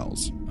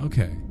miles.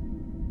 Okay.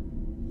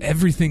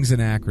 Everything's an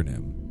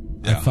acronym.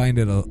 Yeah. I find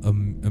it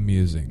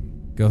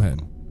amusing. Go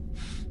ahead.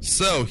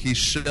 So he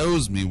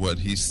shows me what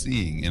he's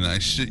seeing, and I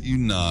shit you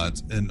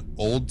not, an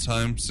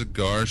old-time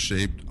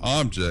cigar-shaped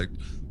object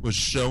was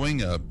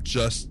showing up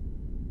just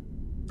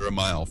a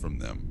mile from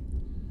them.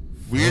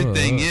 Weird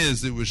thing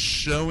is, it was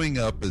showing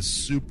up as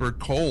super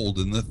cold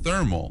in the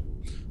thermal.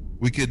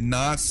 We could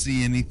not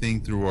see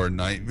anything through our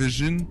night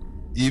vision.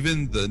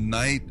 Even the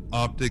night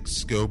optic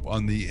scope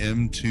on the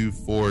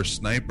M24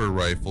 sniper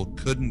rifle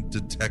couldn't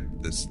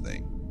detect this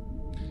thing.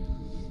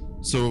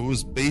 So it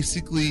was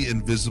basically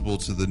invisible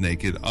to the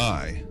naked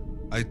eye.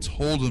 I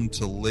told him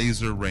to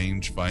laser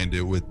range find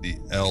it with the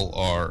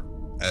LRSSS,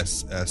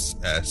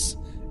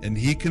 and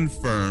he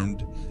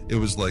confirmed it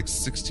was like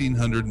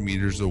 1,600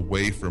 meters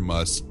away from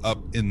us up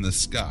in the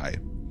sky.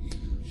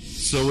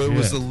 So it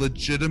was a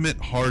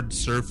legitimate hard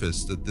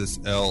surface that this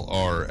LRSSS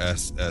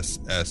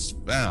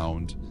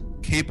found,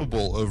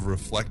 capable of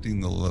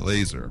reflecting the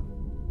laser.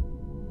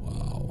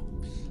 Wow.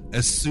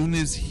 As soon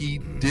as he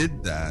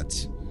did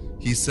that,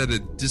 he said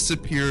it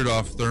disappeared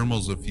off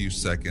thermals a few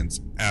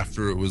seconds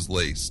after it was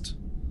laced.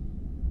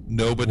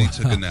 Nobody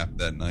took a nap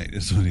that night,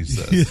 is what he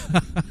says.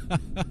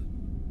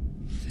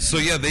 So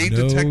yeah, they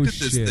detected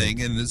this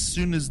thing, and as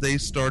soon as they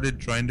started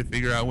trying to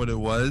figure out what it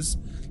was,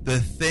 the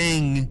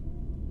thing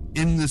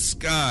in the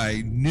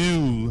sky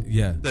knew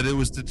that it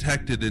was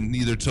detected and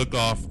either took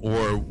off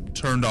or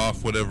turned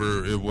off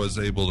whatever it was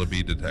able to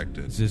be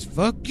detected. It says,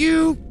 fuck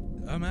you,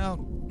 I'm out.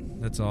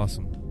 That's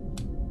awesome.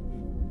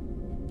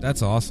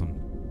 That's awesome.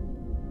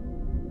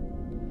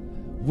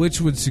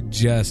 Which would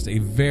suggest a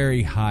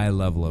very high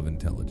level of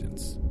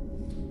intelligence.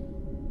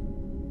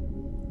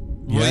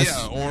 Well,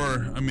 yeah,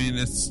 or, I mean,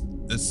 it's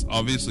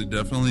obviously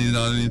definitely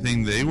not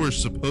anything they were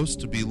supposed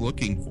to be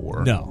looking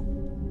for. No.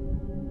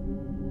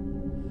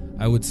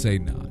 I would say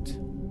not.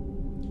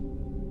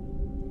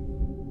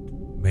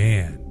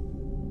 Man.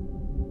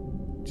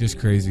 Just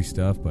crazy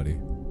stuff, buddy.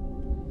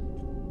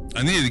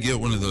 I need to get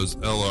one of those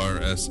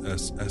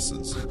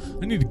LRSSS's.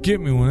 I need to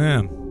get me one of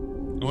them.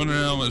 I wonder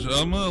how much.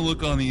 I'm going to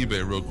look on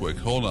eBay real quick.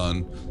 Hold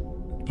on.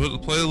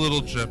 Play a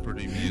little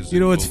Jeopardy music. You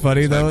know what's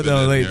funny, though?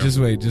 No, wait, just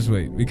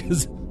wait.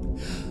 Because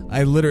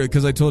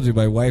because I told you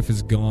my wife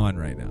is gone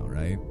right now,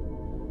 right?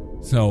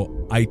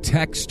 So I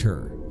text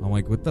her. I'm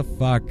like, what the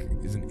fuck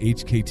is an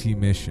HKT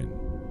mission?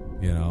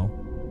 You know?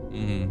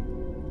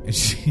 Mm-hmm. And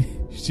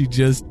she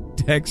just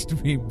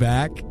texted me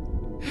back.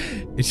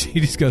 And she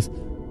just goes,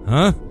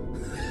 huh?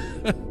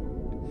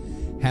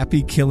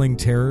 Happy killing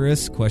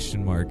terrorists? ?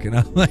 And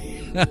I'm like,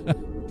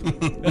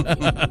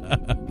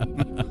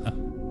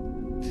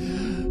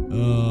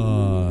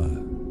 oh,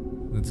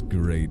 that's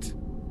great.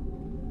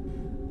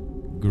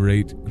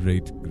 Great.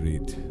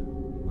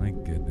 My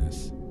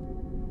goodness.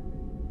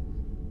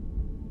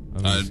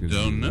 I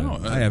don't know.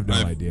 I have no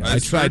idea. I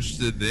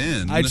searched it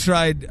in. I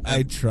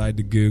tried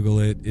to Google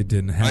it. It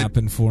didn't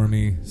happen for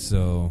me.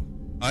 So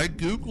I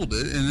Googled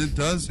it, and it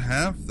does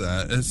have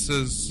that. It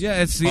says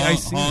I see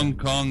Hong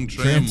Kong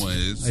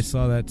tramways. I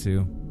saw that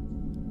too.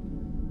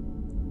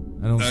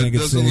 I don't think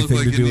it's anything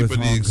anything to do with Hong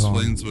Kong. It doesn't look like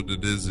anybody explains what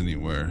it is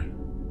anywhere.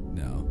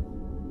 No.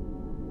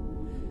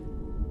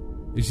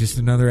 It's just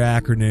another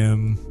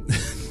acronym.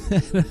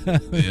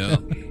 Yeah.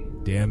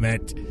 Damn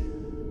it.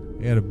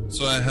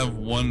 So I have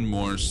one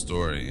more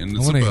story, and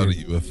it's about a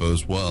UFO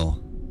as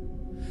well.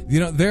 You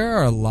know, there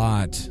are a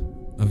lot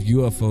of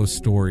UFO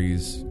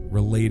stories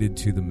related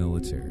to the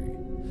military.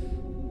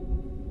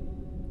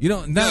 You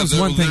know, that was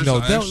one thing, though.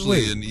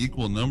 An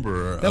equal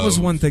number. That was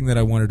one thing that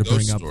I wanted to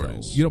bring up,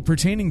 stories. though. You know,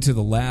 pertaining to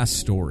the last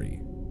story,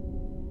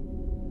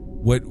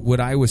 what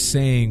I was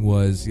saying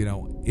was, you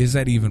know, is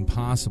that even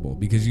possible?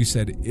 Because you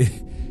said,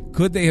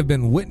 could they have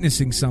been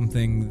witnessing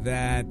something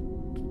that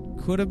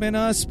could have been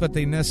us, but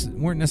they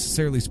weren't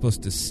necessarily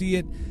supposed to see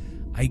it?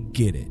 I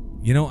get it.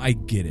 You know, I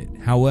get it.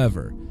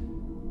 However,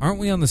 aren't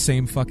we on the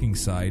same fucking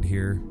side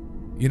here?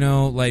 You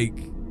know, like,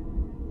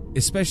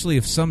 especially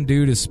if some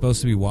dude is supposed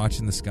to be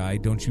watching the sky,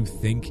 don't you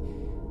think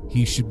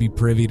he should be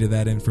privy to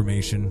that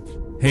information?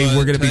 Hey,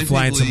 we're going to be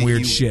flying some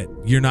weird shit.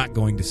 You're not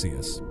going to see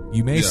us.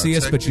 You may see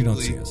us, but you don't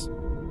see us.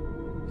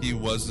 He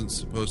wasn't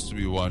supposed to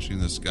be watching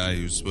the sky.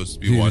 He was supposed to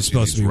be watching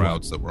these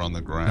routes that were on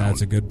the ground.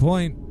 That's a good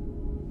point.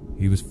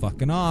 He was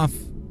fucking off.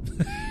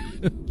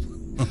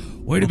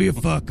 Way to be a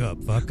fuck up.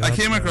 I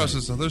came across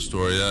this other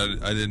story.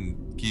 I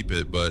didn't keep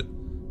it, but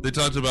they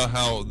talked about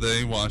how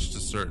they watched a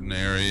certain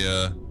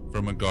area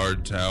from a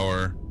guard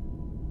tower,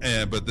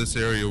 but this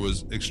area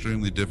was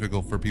extremely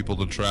difficult for people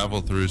to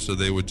travel through, so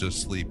they would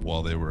just sleep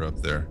while they were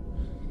up there.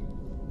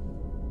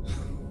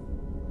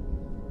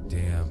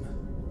 Damn.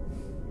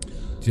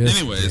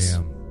 Anyways,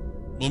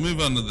 We'll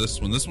move on to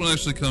this one. This one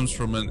actually comes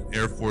from an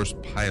Air Force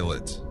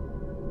pilot.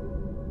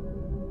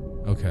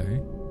 Okay.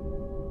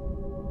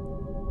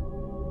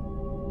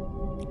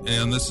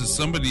 And this is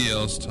somebody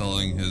else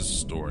telling his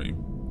story.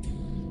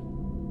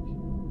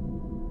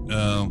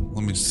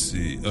 Let me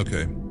see.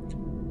 Okay.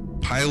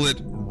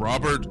 Pilot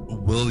Robert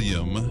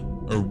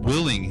Willingham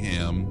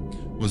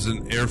was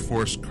an Air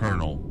Force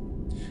colonel.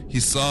 He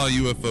saw a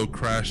UFO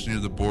crash near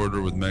the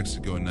border with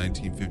Mexico in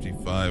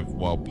 1955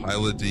 while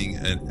piloting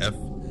an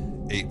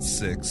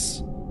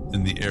F-86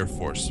 in the Air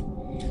Force.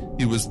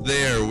 He was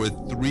there with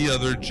 3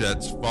 other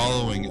jets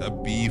following a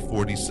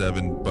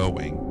B-47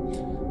 Boeing.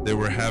 They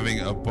were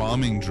having a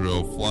bombing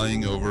drill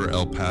flying over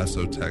El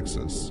Paso,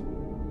 Texas.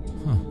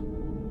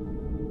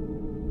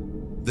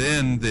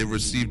 Then they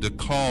received a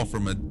call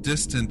from a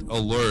distant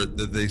alert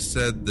that they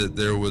said that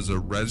there was a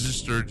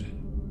registered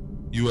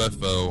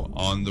UFO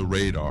on the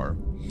radar.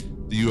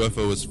 The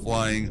UFO was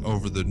flying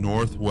over the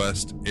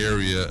northwest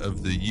area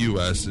of the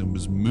U.S. and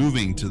was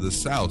moving to the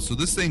south. So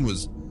this thing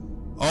was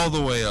all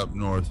the way up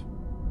north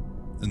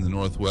in the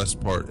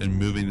northwest part and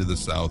moving to the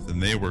south,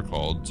 and they were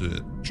called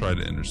to try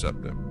to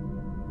intercept it.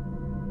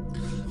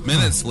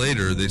 Minutes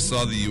later, they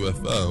saw the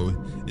UFO,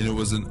 and it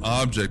was an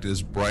object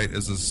as bright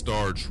as a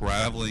star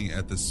traveling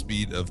at the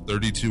speed of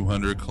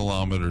 3,200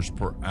 kilometers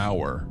per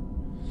hour.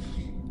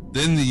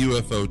 Then the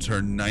UFO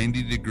turned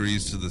 90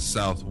 degrees to the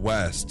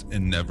southwest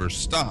and never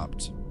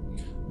stopped.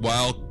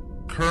 While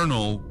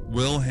Colonel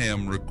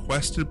Wilhelm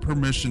requested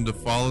permission to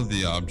follow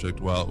the object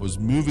while it was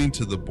moving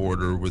to the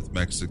border with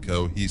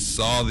Mexico, he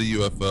saw the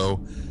UFO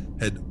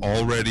had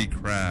already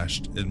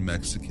crashed in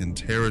Mexican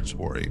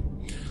territory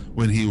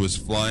when he was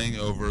flying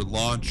over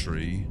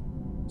Lantry,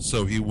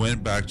 so he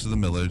went back to the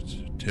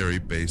military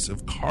base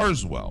of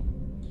Carswell.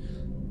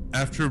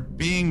 After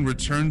being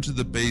returned to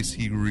the base,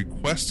 he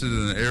requested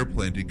an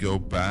airplane to go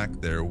back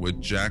there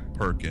with Jack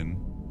Perkin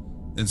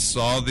and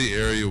saw the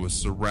area was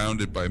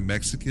surrounded by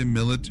Mexican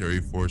military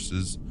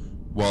forces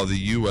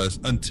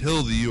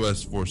until the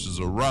U.S. forces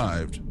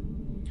arrived.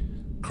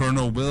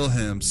 Colonel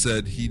Wilhelm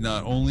said he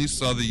not only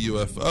saw the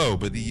UFO,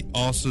 but he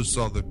also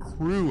saw the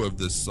crew of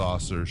this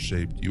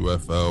saucer-shaped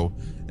UFO,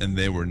 and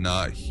they were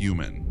not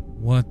human.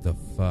 What the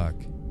fuck?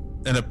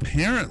 And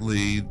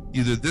apparently,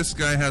 either this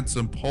guy had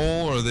some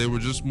pull or they were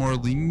just more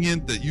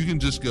lenient that you can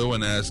just go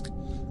and ask,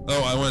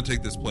 oh, I want to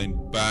take this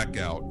plane back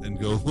out and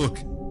go look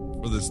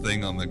for this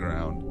thing on the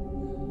ground.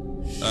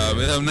 In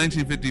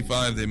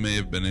 1955, they may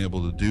have been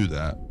able to do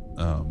that.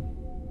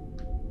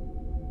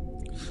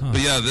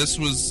 But yeah, this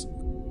was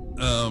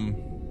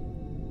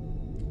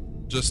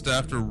just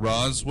after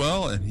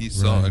Roswell, and he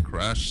saw a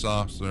crash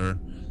saucer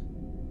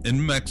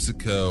in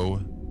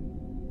Mexico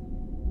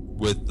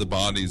with the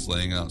bodies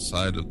laying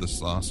outside of the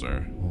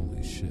saucer.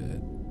 Holy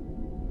shit.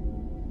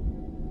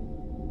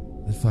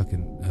 The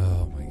fucking...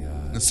 Oh, my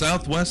God. The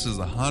Southwest is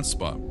a hot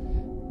spot.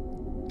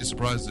 Be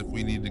surprised if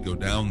we need to go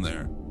down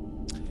there.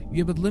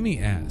 Yeah, but let me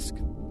ask.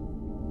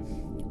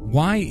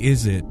 Why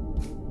is it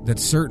that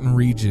certain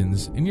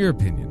regions, in your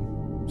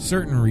opinion,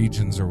 certain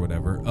regions or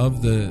whatever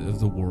of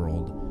the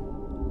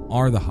world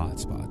are the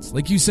hot spots?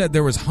 Like you said,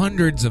 there was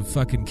hundreds of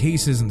fucking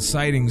cases and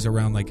sightings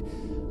around, like,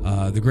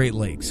 the Great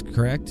Lakes,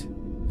 correct?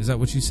 Is that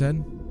what you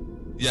said?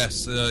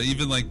 Yes,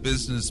 even like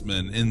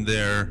businessmen in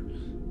their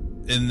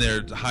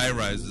high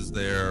rises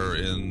there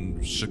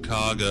in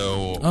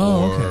Chicago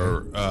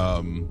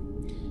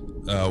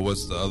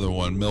what's the other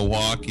one?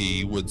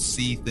 Milwaukee would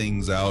see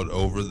things out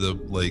over the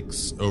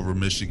lakes, over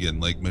Michigan,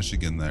 Lake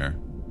Michigan there.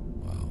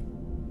 Wow.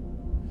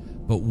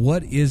 But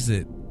what is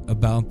it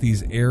about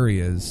these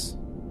areas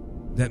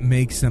that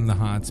makes them the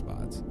hot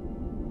spots?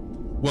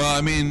 Well, I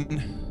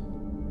mean,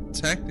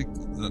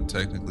 not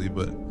technically,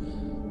 but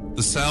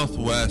the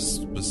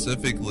Southwest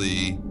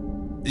specifically,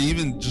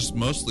 even just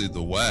mostly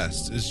the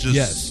West, is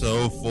just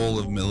so full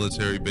of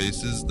military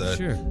bases that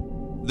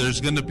there's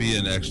going to be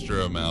an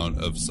extra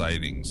amount of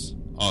sightings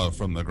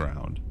from the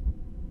ground.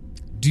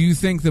 Do you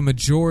think the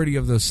majority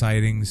of those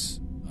sightings,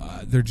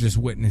 they're just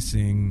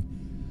witnessing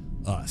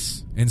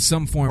us in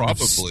some form of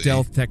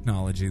stealth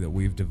technology that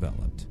we've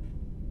developed?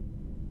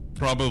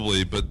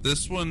 Probably, but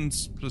this one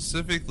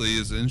specifically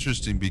is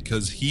interesting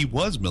because he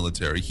was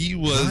military. He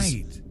was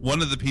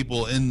one of the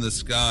people in the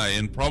sky,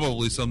 and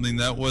probably something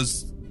that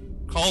was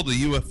called a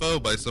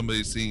UFO by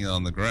somebody seeing it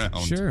on the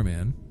ground. Sure,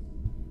 man.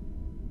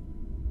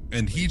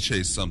 And he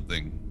chased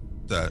something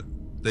that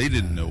they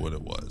didn't know what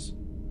it was.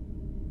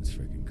 It's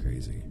freaking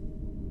crazy.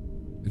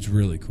 It's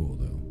really cool,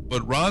 though.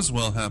 But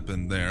Roswell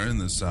happened there in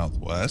the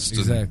Southwest.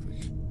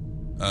 Exactly.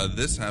 And,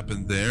 this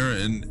happened there,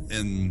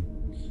 and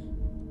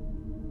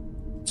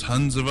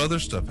tons of other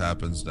stuff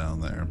happens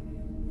down there.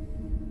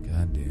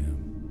 Goddamn.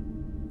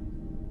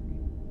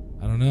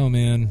 I don't know,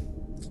 man.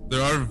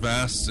 There are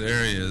vast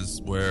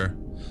areas where,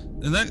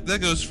 and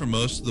that goes for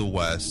most of the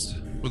West,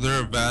 where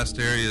there are vast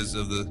areas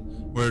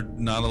where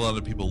not a lot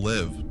of people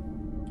live.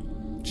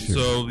 Sure.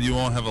 So you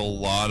won't have a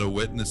lot of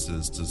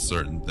witnesses to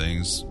certain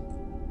things.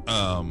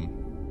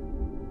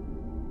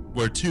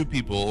 Where two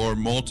people or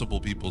multiple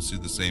people see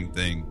the same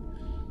thing,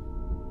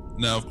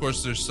 Now, of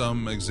course, there's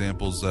some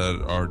examples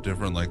that are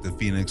different, like the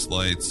Phoenix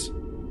Lights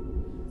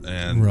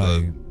and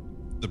Right.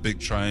 the big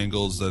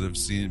triangles that have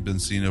been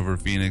seen over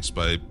Phoenix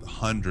by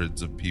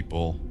hundreds of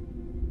people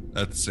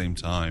at the same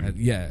time.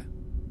 Yeah.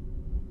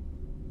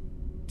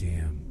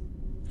 Damn.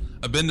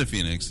 I've been to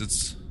Phoenix.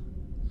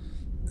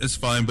 It's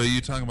fine, but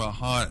you talk about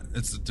hot.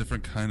 It's a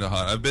different kind of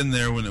hot. I've been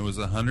there when it was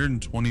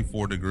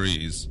 124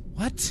 degrees.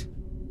 What?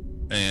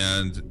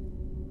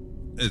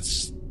 And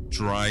it's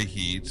dry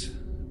heat,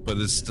 but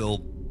it's still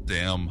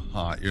damn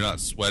hot. You're not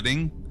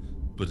sweating,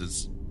 but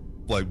it's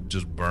like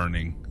just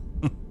burning.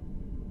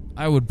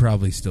 I would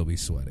probably still be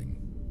sweating.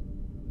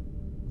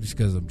 Just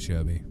because I'm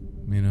chubby,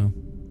 you know?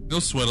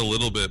 You'll sweat a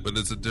little bit, but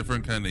it's a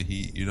different kind of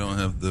heat. You don't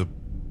have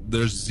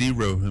there's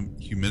zero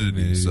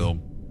humidity, so.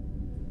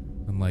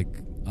 Unlike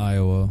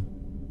Iowa,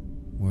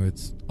 where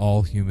it's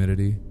all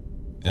humidity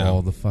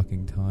all the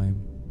fucking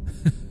time.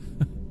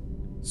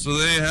 So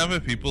there you have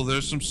it, people.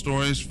 There's some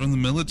stories from the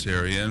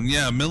military. And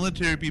yeah,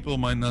 military people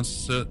might not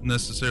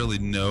necessarily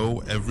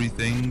know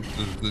everything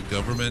the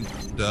government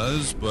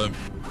does, but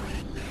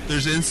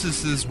there's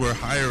instances where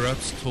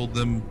higher-ups told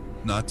them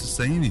not to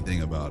say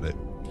anything about it.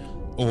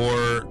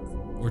 Or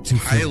to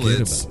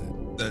pilots forget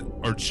about it. that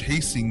are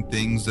chasing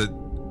things that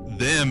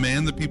them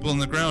and the people on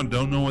the ground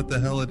don't know what the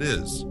hell it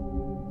is.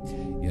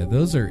 Yeah,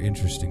 those are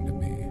interesting to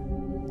me.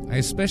 I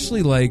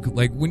especially like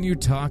when you're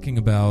talking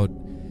about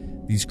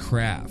these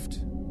craft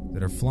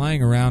that are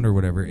flying around or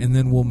whatever, and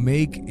then will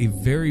make a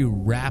very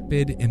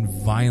rapid and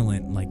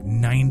violent,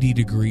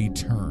 90-degree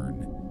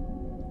turn.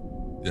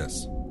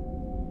 Yes.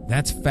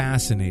 That's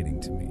fascinating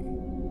to me.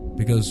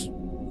 Because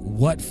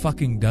what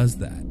fucking does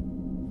that?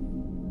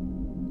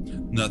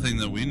 Nothing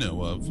that we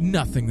know of.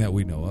 Nothing that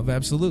we know of,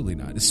 absolutely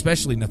not.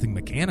 Especially nothing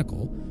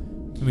mechanical.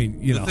 I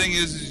mean, the thing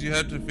is you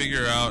have to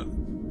figure out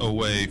a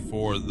way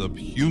for the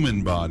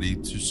human body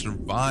to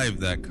survive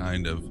that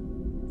kind of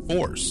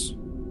force.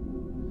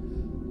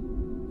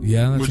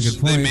 Yeah, that's which a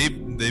good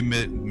point. They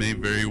may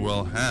very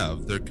well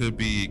have. There could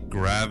be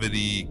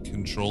gravity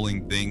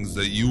controlling things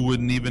that you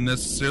wouldn't even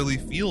necessarily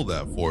feel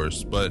that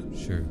force. But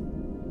sure,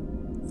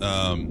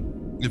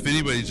 if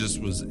anybody just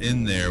was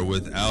in there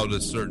without a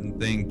certain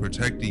thing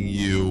protecting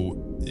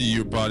you,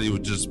 your body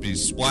would just be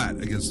splat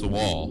against the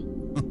wall.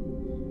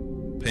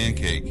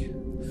 Pancake.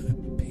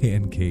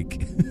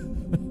 Pancake.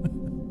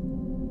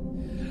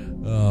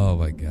 Oh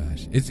my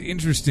gosh, it's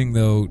interesting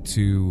though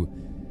to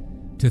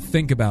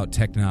think about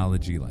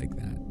technology like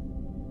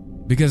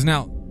that, because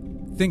now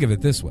think of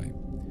it this way: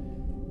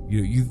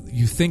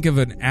 you think of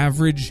an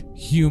average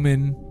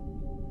human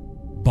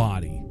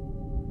body,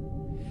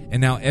 and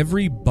now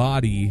every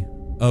body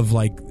of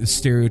a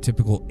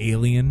stereotypical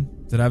alien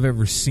that I've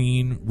ever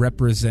seen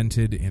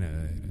represented in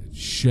a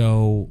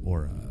show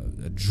or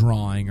a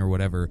drawing or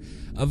whatever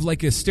of a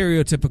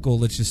stereotypical,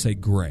 let's just say,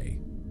 gray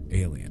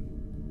alien.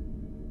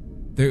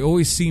 They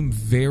always seem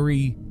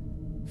very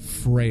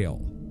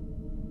frail.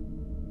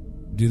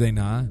 Do they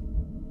not?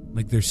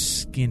 They're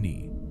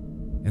skinny,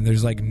 and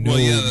there's no. Well,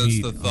 yeah, that's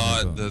meat the on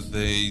thought their bones.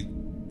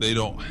 that they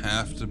don't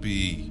have to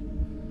be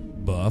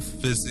buff,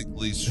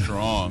 physically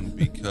strong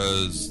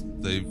because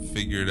they've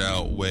figured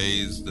out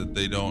ways that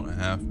they don't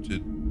have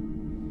to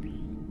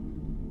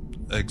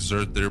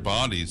exert their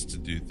bodies to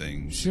do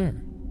things. Sure,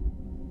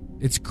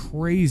 it's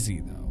crazy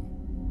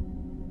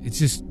though. It's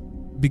just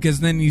because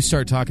then you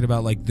start talking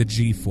about the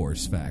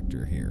G-force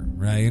factor here,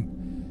 right?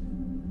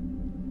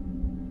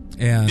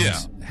 And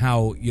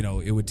how,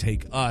 it would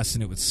take us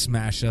and it would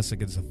smash us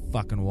against a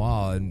fucking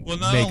wall and well,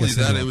 not make only us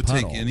that, into it a would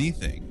puddle. take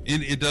anything.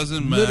 It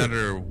doesn't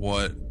matter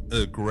what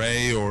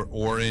gray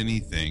or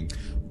anything.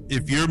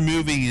 If you're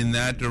moving in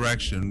that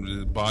direction,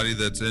 the body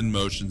that's in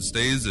motion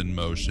stays in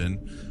motion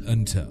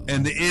until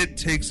it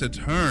takes a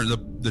turn.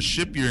 The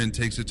ship you're in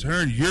takes a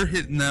turn. You're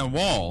hitting that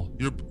wall.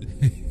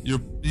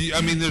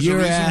 I mean, there's a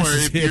reason where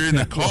if you're in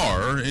a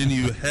car and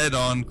you head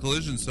on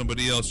collision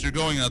somebody else, you're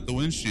going out the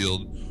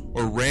windshield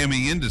or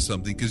ramming into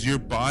something because your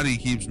body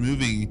keeps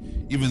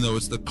moving even though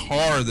it's the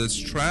car that's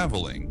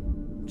traveling.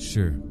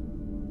 Sure.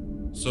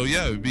 So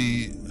yeah, it would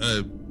be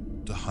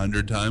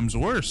 100 times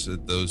worse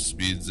at those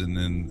speeds and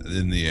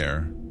in the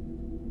air.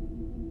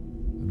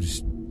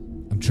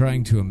 I'm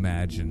trying to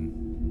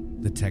imagine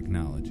the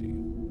technology,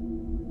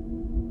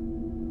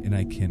 and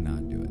I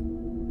cannot do it.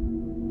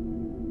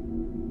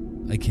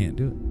 I can't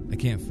do it. I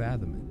can't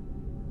fathom it.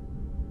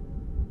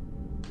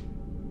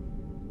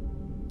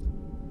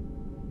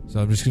 So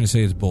I'm just going to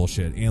say it's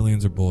bullshit.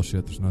 Aliens are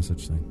bullshit. There's no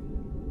such thing.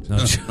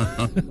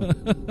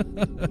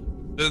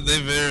 They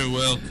very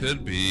well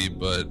could be,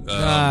 but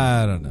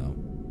I don't know.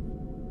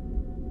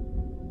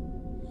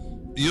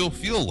 You'll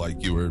feel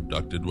like you were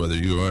abducted, whether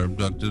you are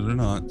abducted or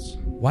not.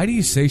 Why do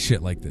you say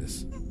shit like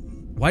this?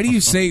 Why do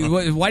you say?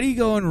 Why do you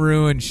go and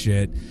ruin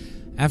shit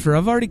after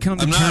I've already come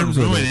to terms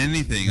with it? I'm not ruining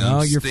anything. No,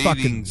 I'm you're stating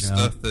fucking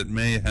stuff that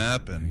may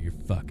happen. You're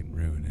fucking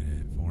ruining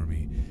it for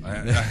me. I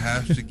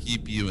have to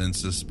keep you in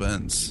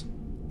suspense.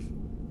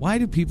 Why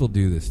do people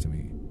do this to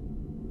me?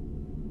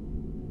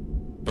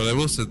 But I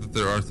will say that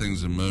there are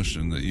things in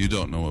motion that you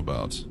don't know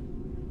about.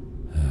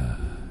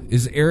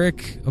 Is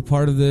Eric a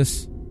part of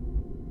this?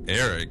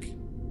 Eric?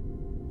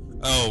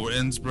 Oh,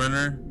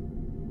 Innsbrenner?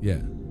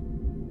 Yeah.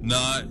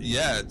 Not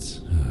yet.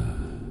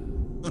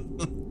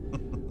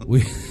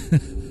 We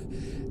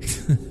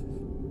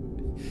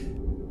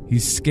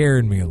He's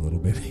scaring me a little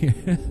bit here.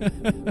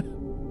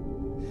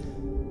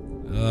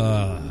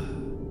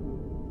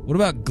 What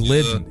about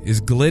Glidden?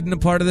 Is Glidden a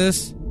part of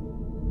this?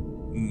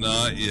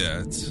 Not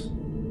yet.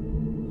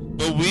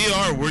 But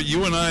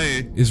you and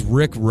I... Is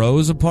Rick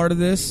Rose a part of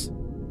this?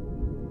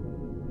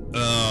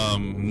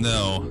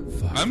 No.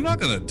 Fuck. I'm not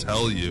going to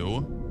tell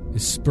you.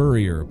 Is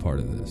Spurrier a part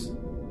of this?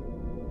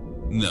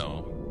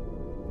 No.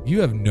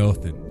 You have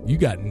nothing. You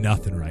got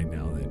nothing right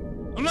now,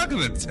 then. I'm not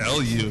going to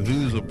tell you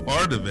who's a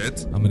part of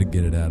it. I'm going to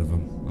get it out of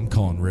him. I'm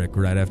calling Rick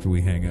right after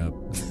we hang up.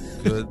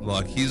 Good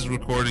luck. He's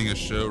recording a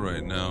show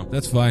right now.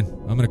 That's fine.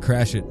 I'm going to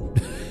crash it.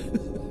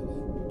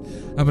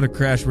 I'm going to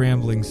crash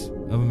Ramblings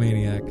of a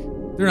Maniac.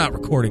 They're not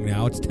recording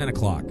now. It's 10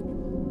 o'clock.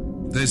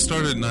 They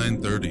start at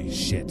 9:30.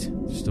 Shit.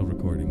 They're still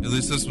recording. At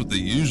least that's what they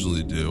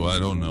usually do. I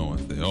don't know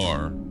if they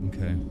are.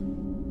 Okay.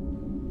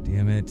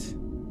 Damn it.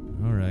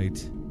 All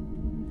right.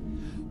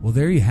 Well,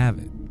 there you have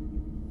it,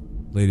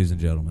 ladies and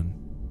gentlemen.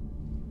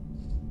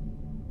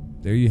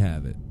 There you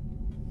have it.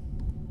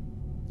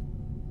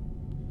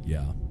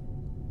 Yeah.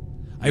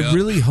 I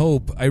really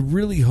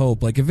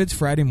hope, like, if it's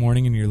Friday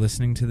morning and you're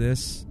listening to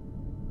this,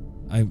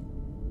 I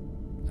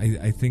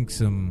think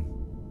some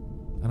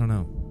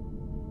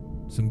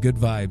good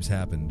vibes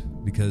happened,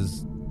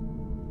 because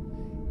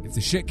if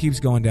the shit keeps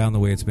going down the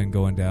way it's been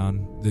going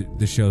down,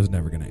 the show's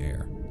never going to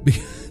air.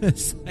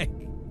 Because, like,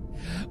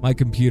 my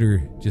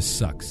computer just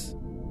sucks.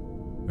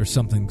 Or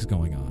something's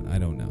going on. I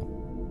don't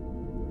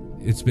know.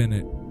 It's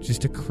been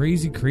just a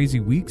crazy, crazy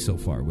week so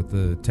far with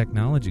the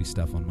technology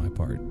stuff on my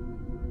part.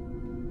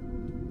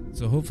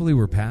 So hopefully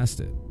we're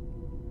past it.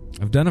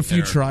 I've done a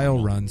few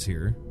trial runs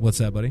here. What's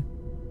that, buddy?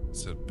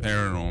 It's a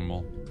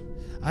paranormal.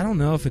 I don't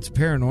know if it's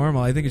paranormal.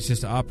 I think it's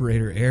just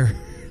operator error,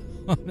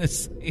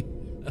 honestly.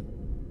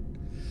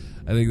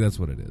 I think that's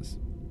what it is.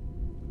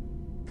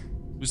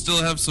 We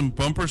still have some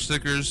bumper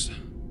stickers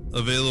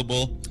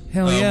available.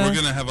 Hell yeah. We're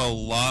going to have a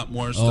lot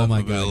more stuff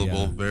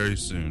available very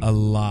soon. A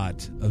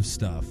lot of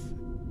stuff.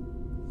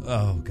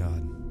 Oh,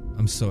 God.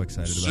 I'm so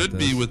excited about this. Should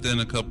be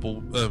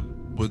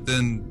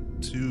within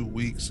 2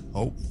 weeks,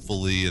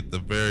 hopefully at the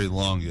very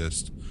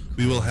longest.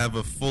 We will have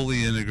a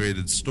fully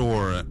integrated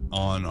store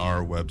on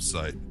our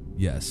website.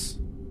 Yes.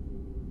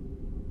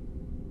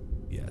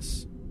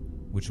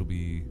 Which will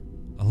be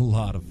a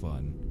lot of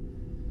fun.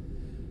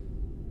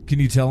 Can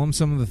you tell them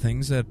some of the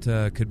things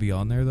that could be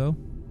on there, though?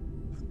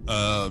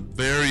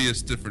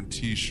 Various different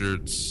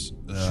T-shirts.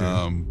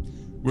 Sure.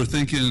 We're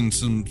thinking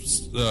some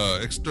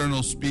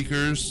external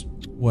speakers.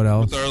 What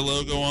else? With our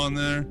logo on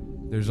there.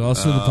 There's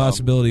also the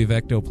possibility of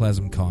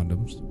ectoplasm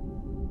condoms.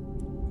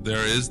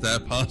 There is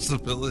that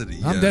possibility.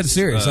 I'm dead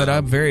serious.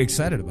 I'm very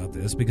excited about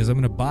this because I'm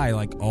going to buy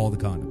like all the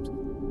condoms,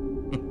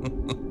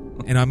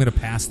 and I'm going to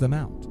pass them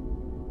out.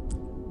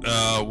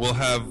 We'll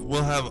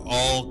have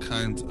all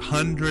kinds,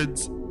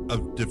 hundreds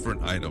of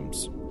different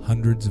items.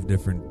 Hundreds of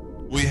different.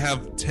 We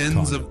have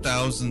tens of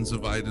thousands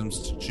of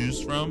items to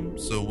choose from,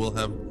 so we'll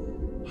have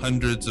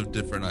hundreds of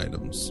different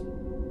items.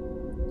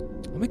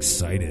 I'm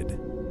excited.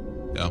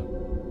 Yeah.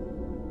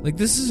 Like,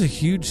 this is a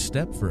huge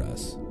step for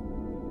us.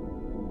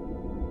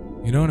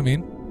 You know what I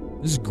mean?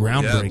 This is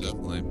groundbreaking. Yeah,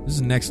 definitely. This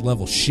is next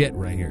level shit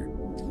right here.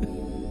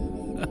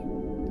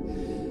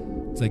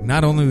 It's like,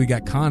 not only we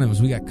got condoms,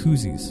 we got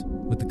koozies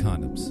with the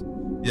condoms.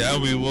 Yeah,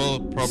 we will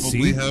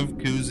probably have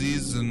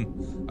koozies,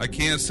 and I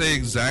can't say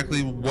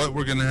exactly what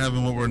we're going to have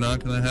and what we're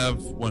not going to have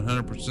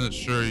 100%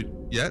 sure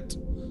yet,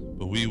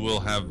 but we will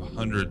have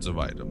hundreds of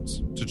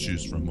items to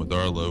choose from with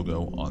our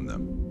logo on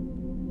them.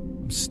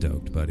 I'm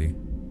stoked, buddy.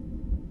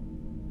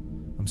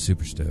 I'm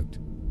super stoked.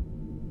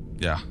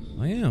 Yeah.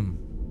 I am.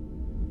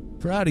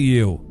 Proud of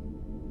you.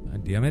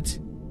 God damn it.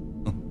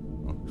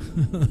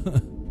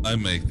 I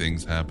make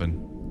things happen.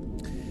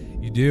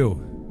 You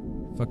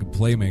do. Fucking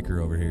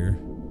playmaker over here.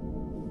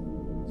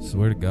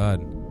 Swear to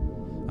God.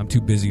 I'm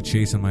too busy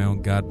chasing my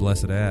own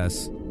God-blessed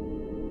ass.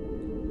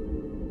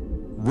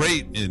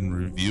 Rate and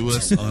review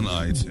us on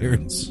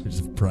iTunes. There's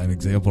a prime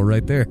example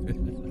right there.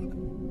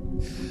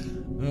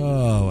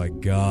 Oh, my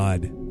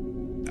God.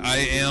 I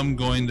am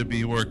going to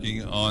be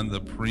working on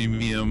the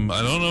premium.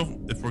 I don't know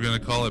if we're going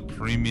to call it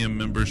premium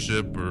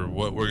membership or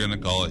what we're going to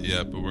call it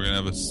yet, but we're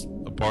going to have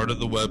a part of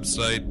the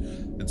website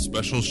and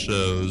special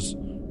shows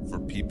for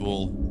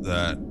people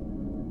that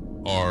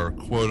are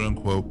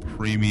quote-unquote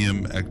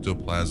premium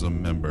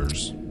Ectoplasm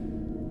members.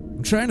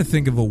 I'm trying to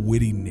think of a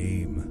witty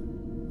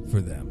name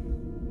for them.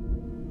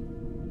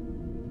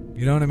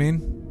 You know what I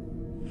mean?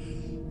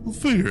 We'll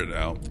figure it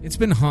out. It's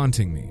been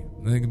haunting me.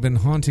 It's been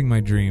haunting my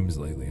dreams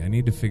lately. I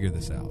need to figure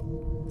this out.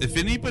 If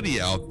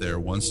anybody out there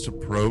wants to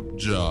probe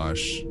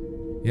Josh...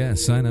 Yeah,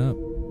 sign up.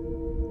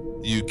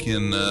 You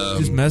can...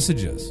 just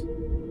message us.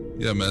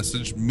 Yeah,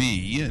 message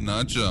me and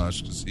not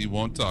Josh, because he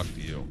won't talk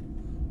to you.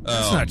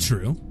 That's not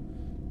true.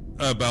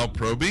 About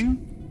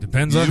probing?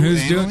 Depends on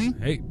who's doing.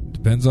 Hey,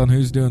 Depends on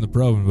who's doing the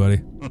probing,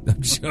 buddy.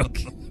 I'm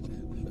joking.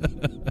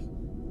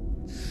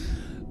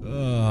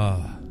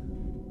 Oh,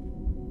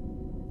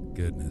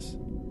 goodness.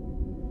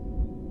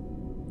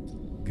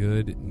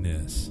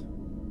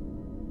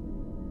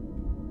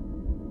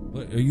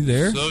 What, are you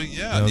there? So,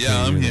 yeah, Okay,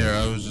 I'm you're here. there.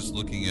 I was just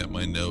looking at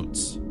my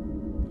notes.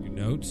 Your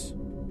notes?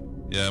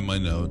 Yeah, my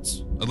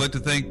notes. I'd like to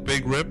thank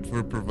Big Rip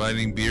for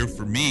providing beer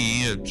for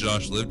me. If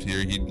Josh lived here,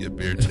 he'd get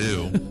beer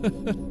too.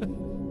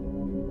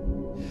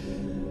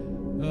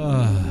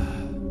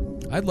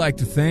 I'd like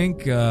to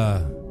thank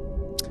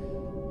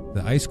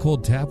the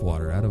ice-cold tap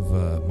water out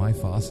of my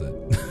faucet.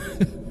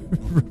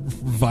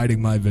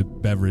 Providing my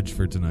beverage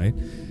for tonight.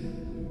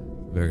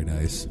 Very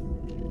nice.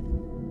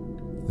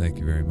 Thank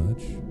you very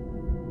much.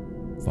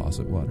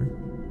 Faucet water.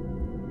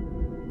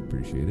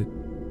 Appreciate it.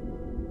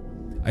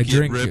 I Get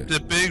drink. ripped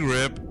at Big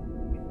Rip.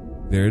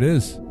 There it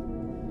is.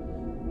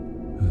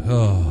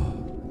 Oh,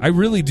 I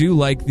really do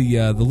like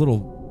the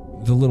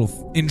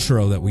little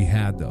intro that we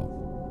had,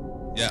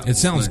 though. Yeah, It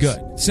sounds nice.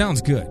 good.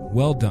 Sounds good.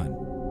 Well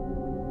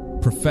done.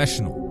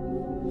 Professional.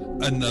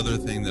 Another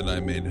thing that I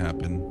made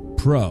happen.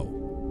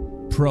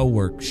 Pro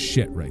work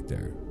shit right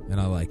there.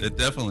 And I like it. It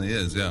definitely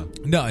is, yeah.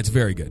 No, it's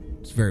very good.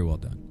 It's very well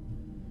done.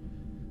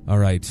 All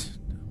right.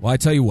 Well, I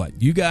tell you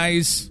what. You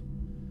guys,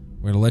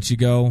 we're going to let you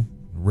go.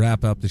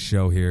 Wrap up the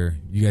show here.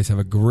 You guys have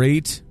a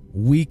great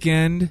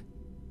weekend.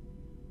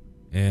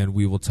 And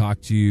we will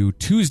talk to you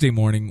Tuesday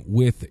morning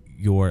with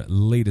your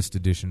latest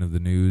edition of the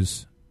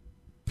news.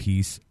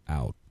 Peace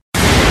out.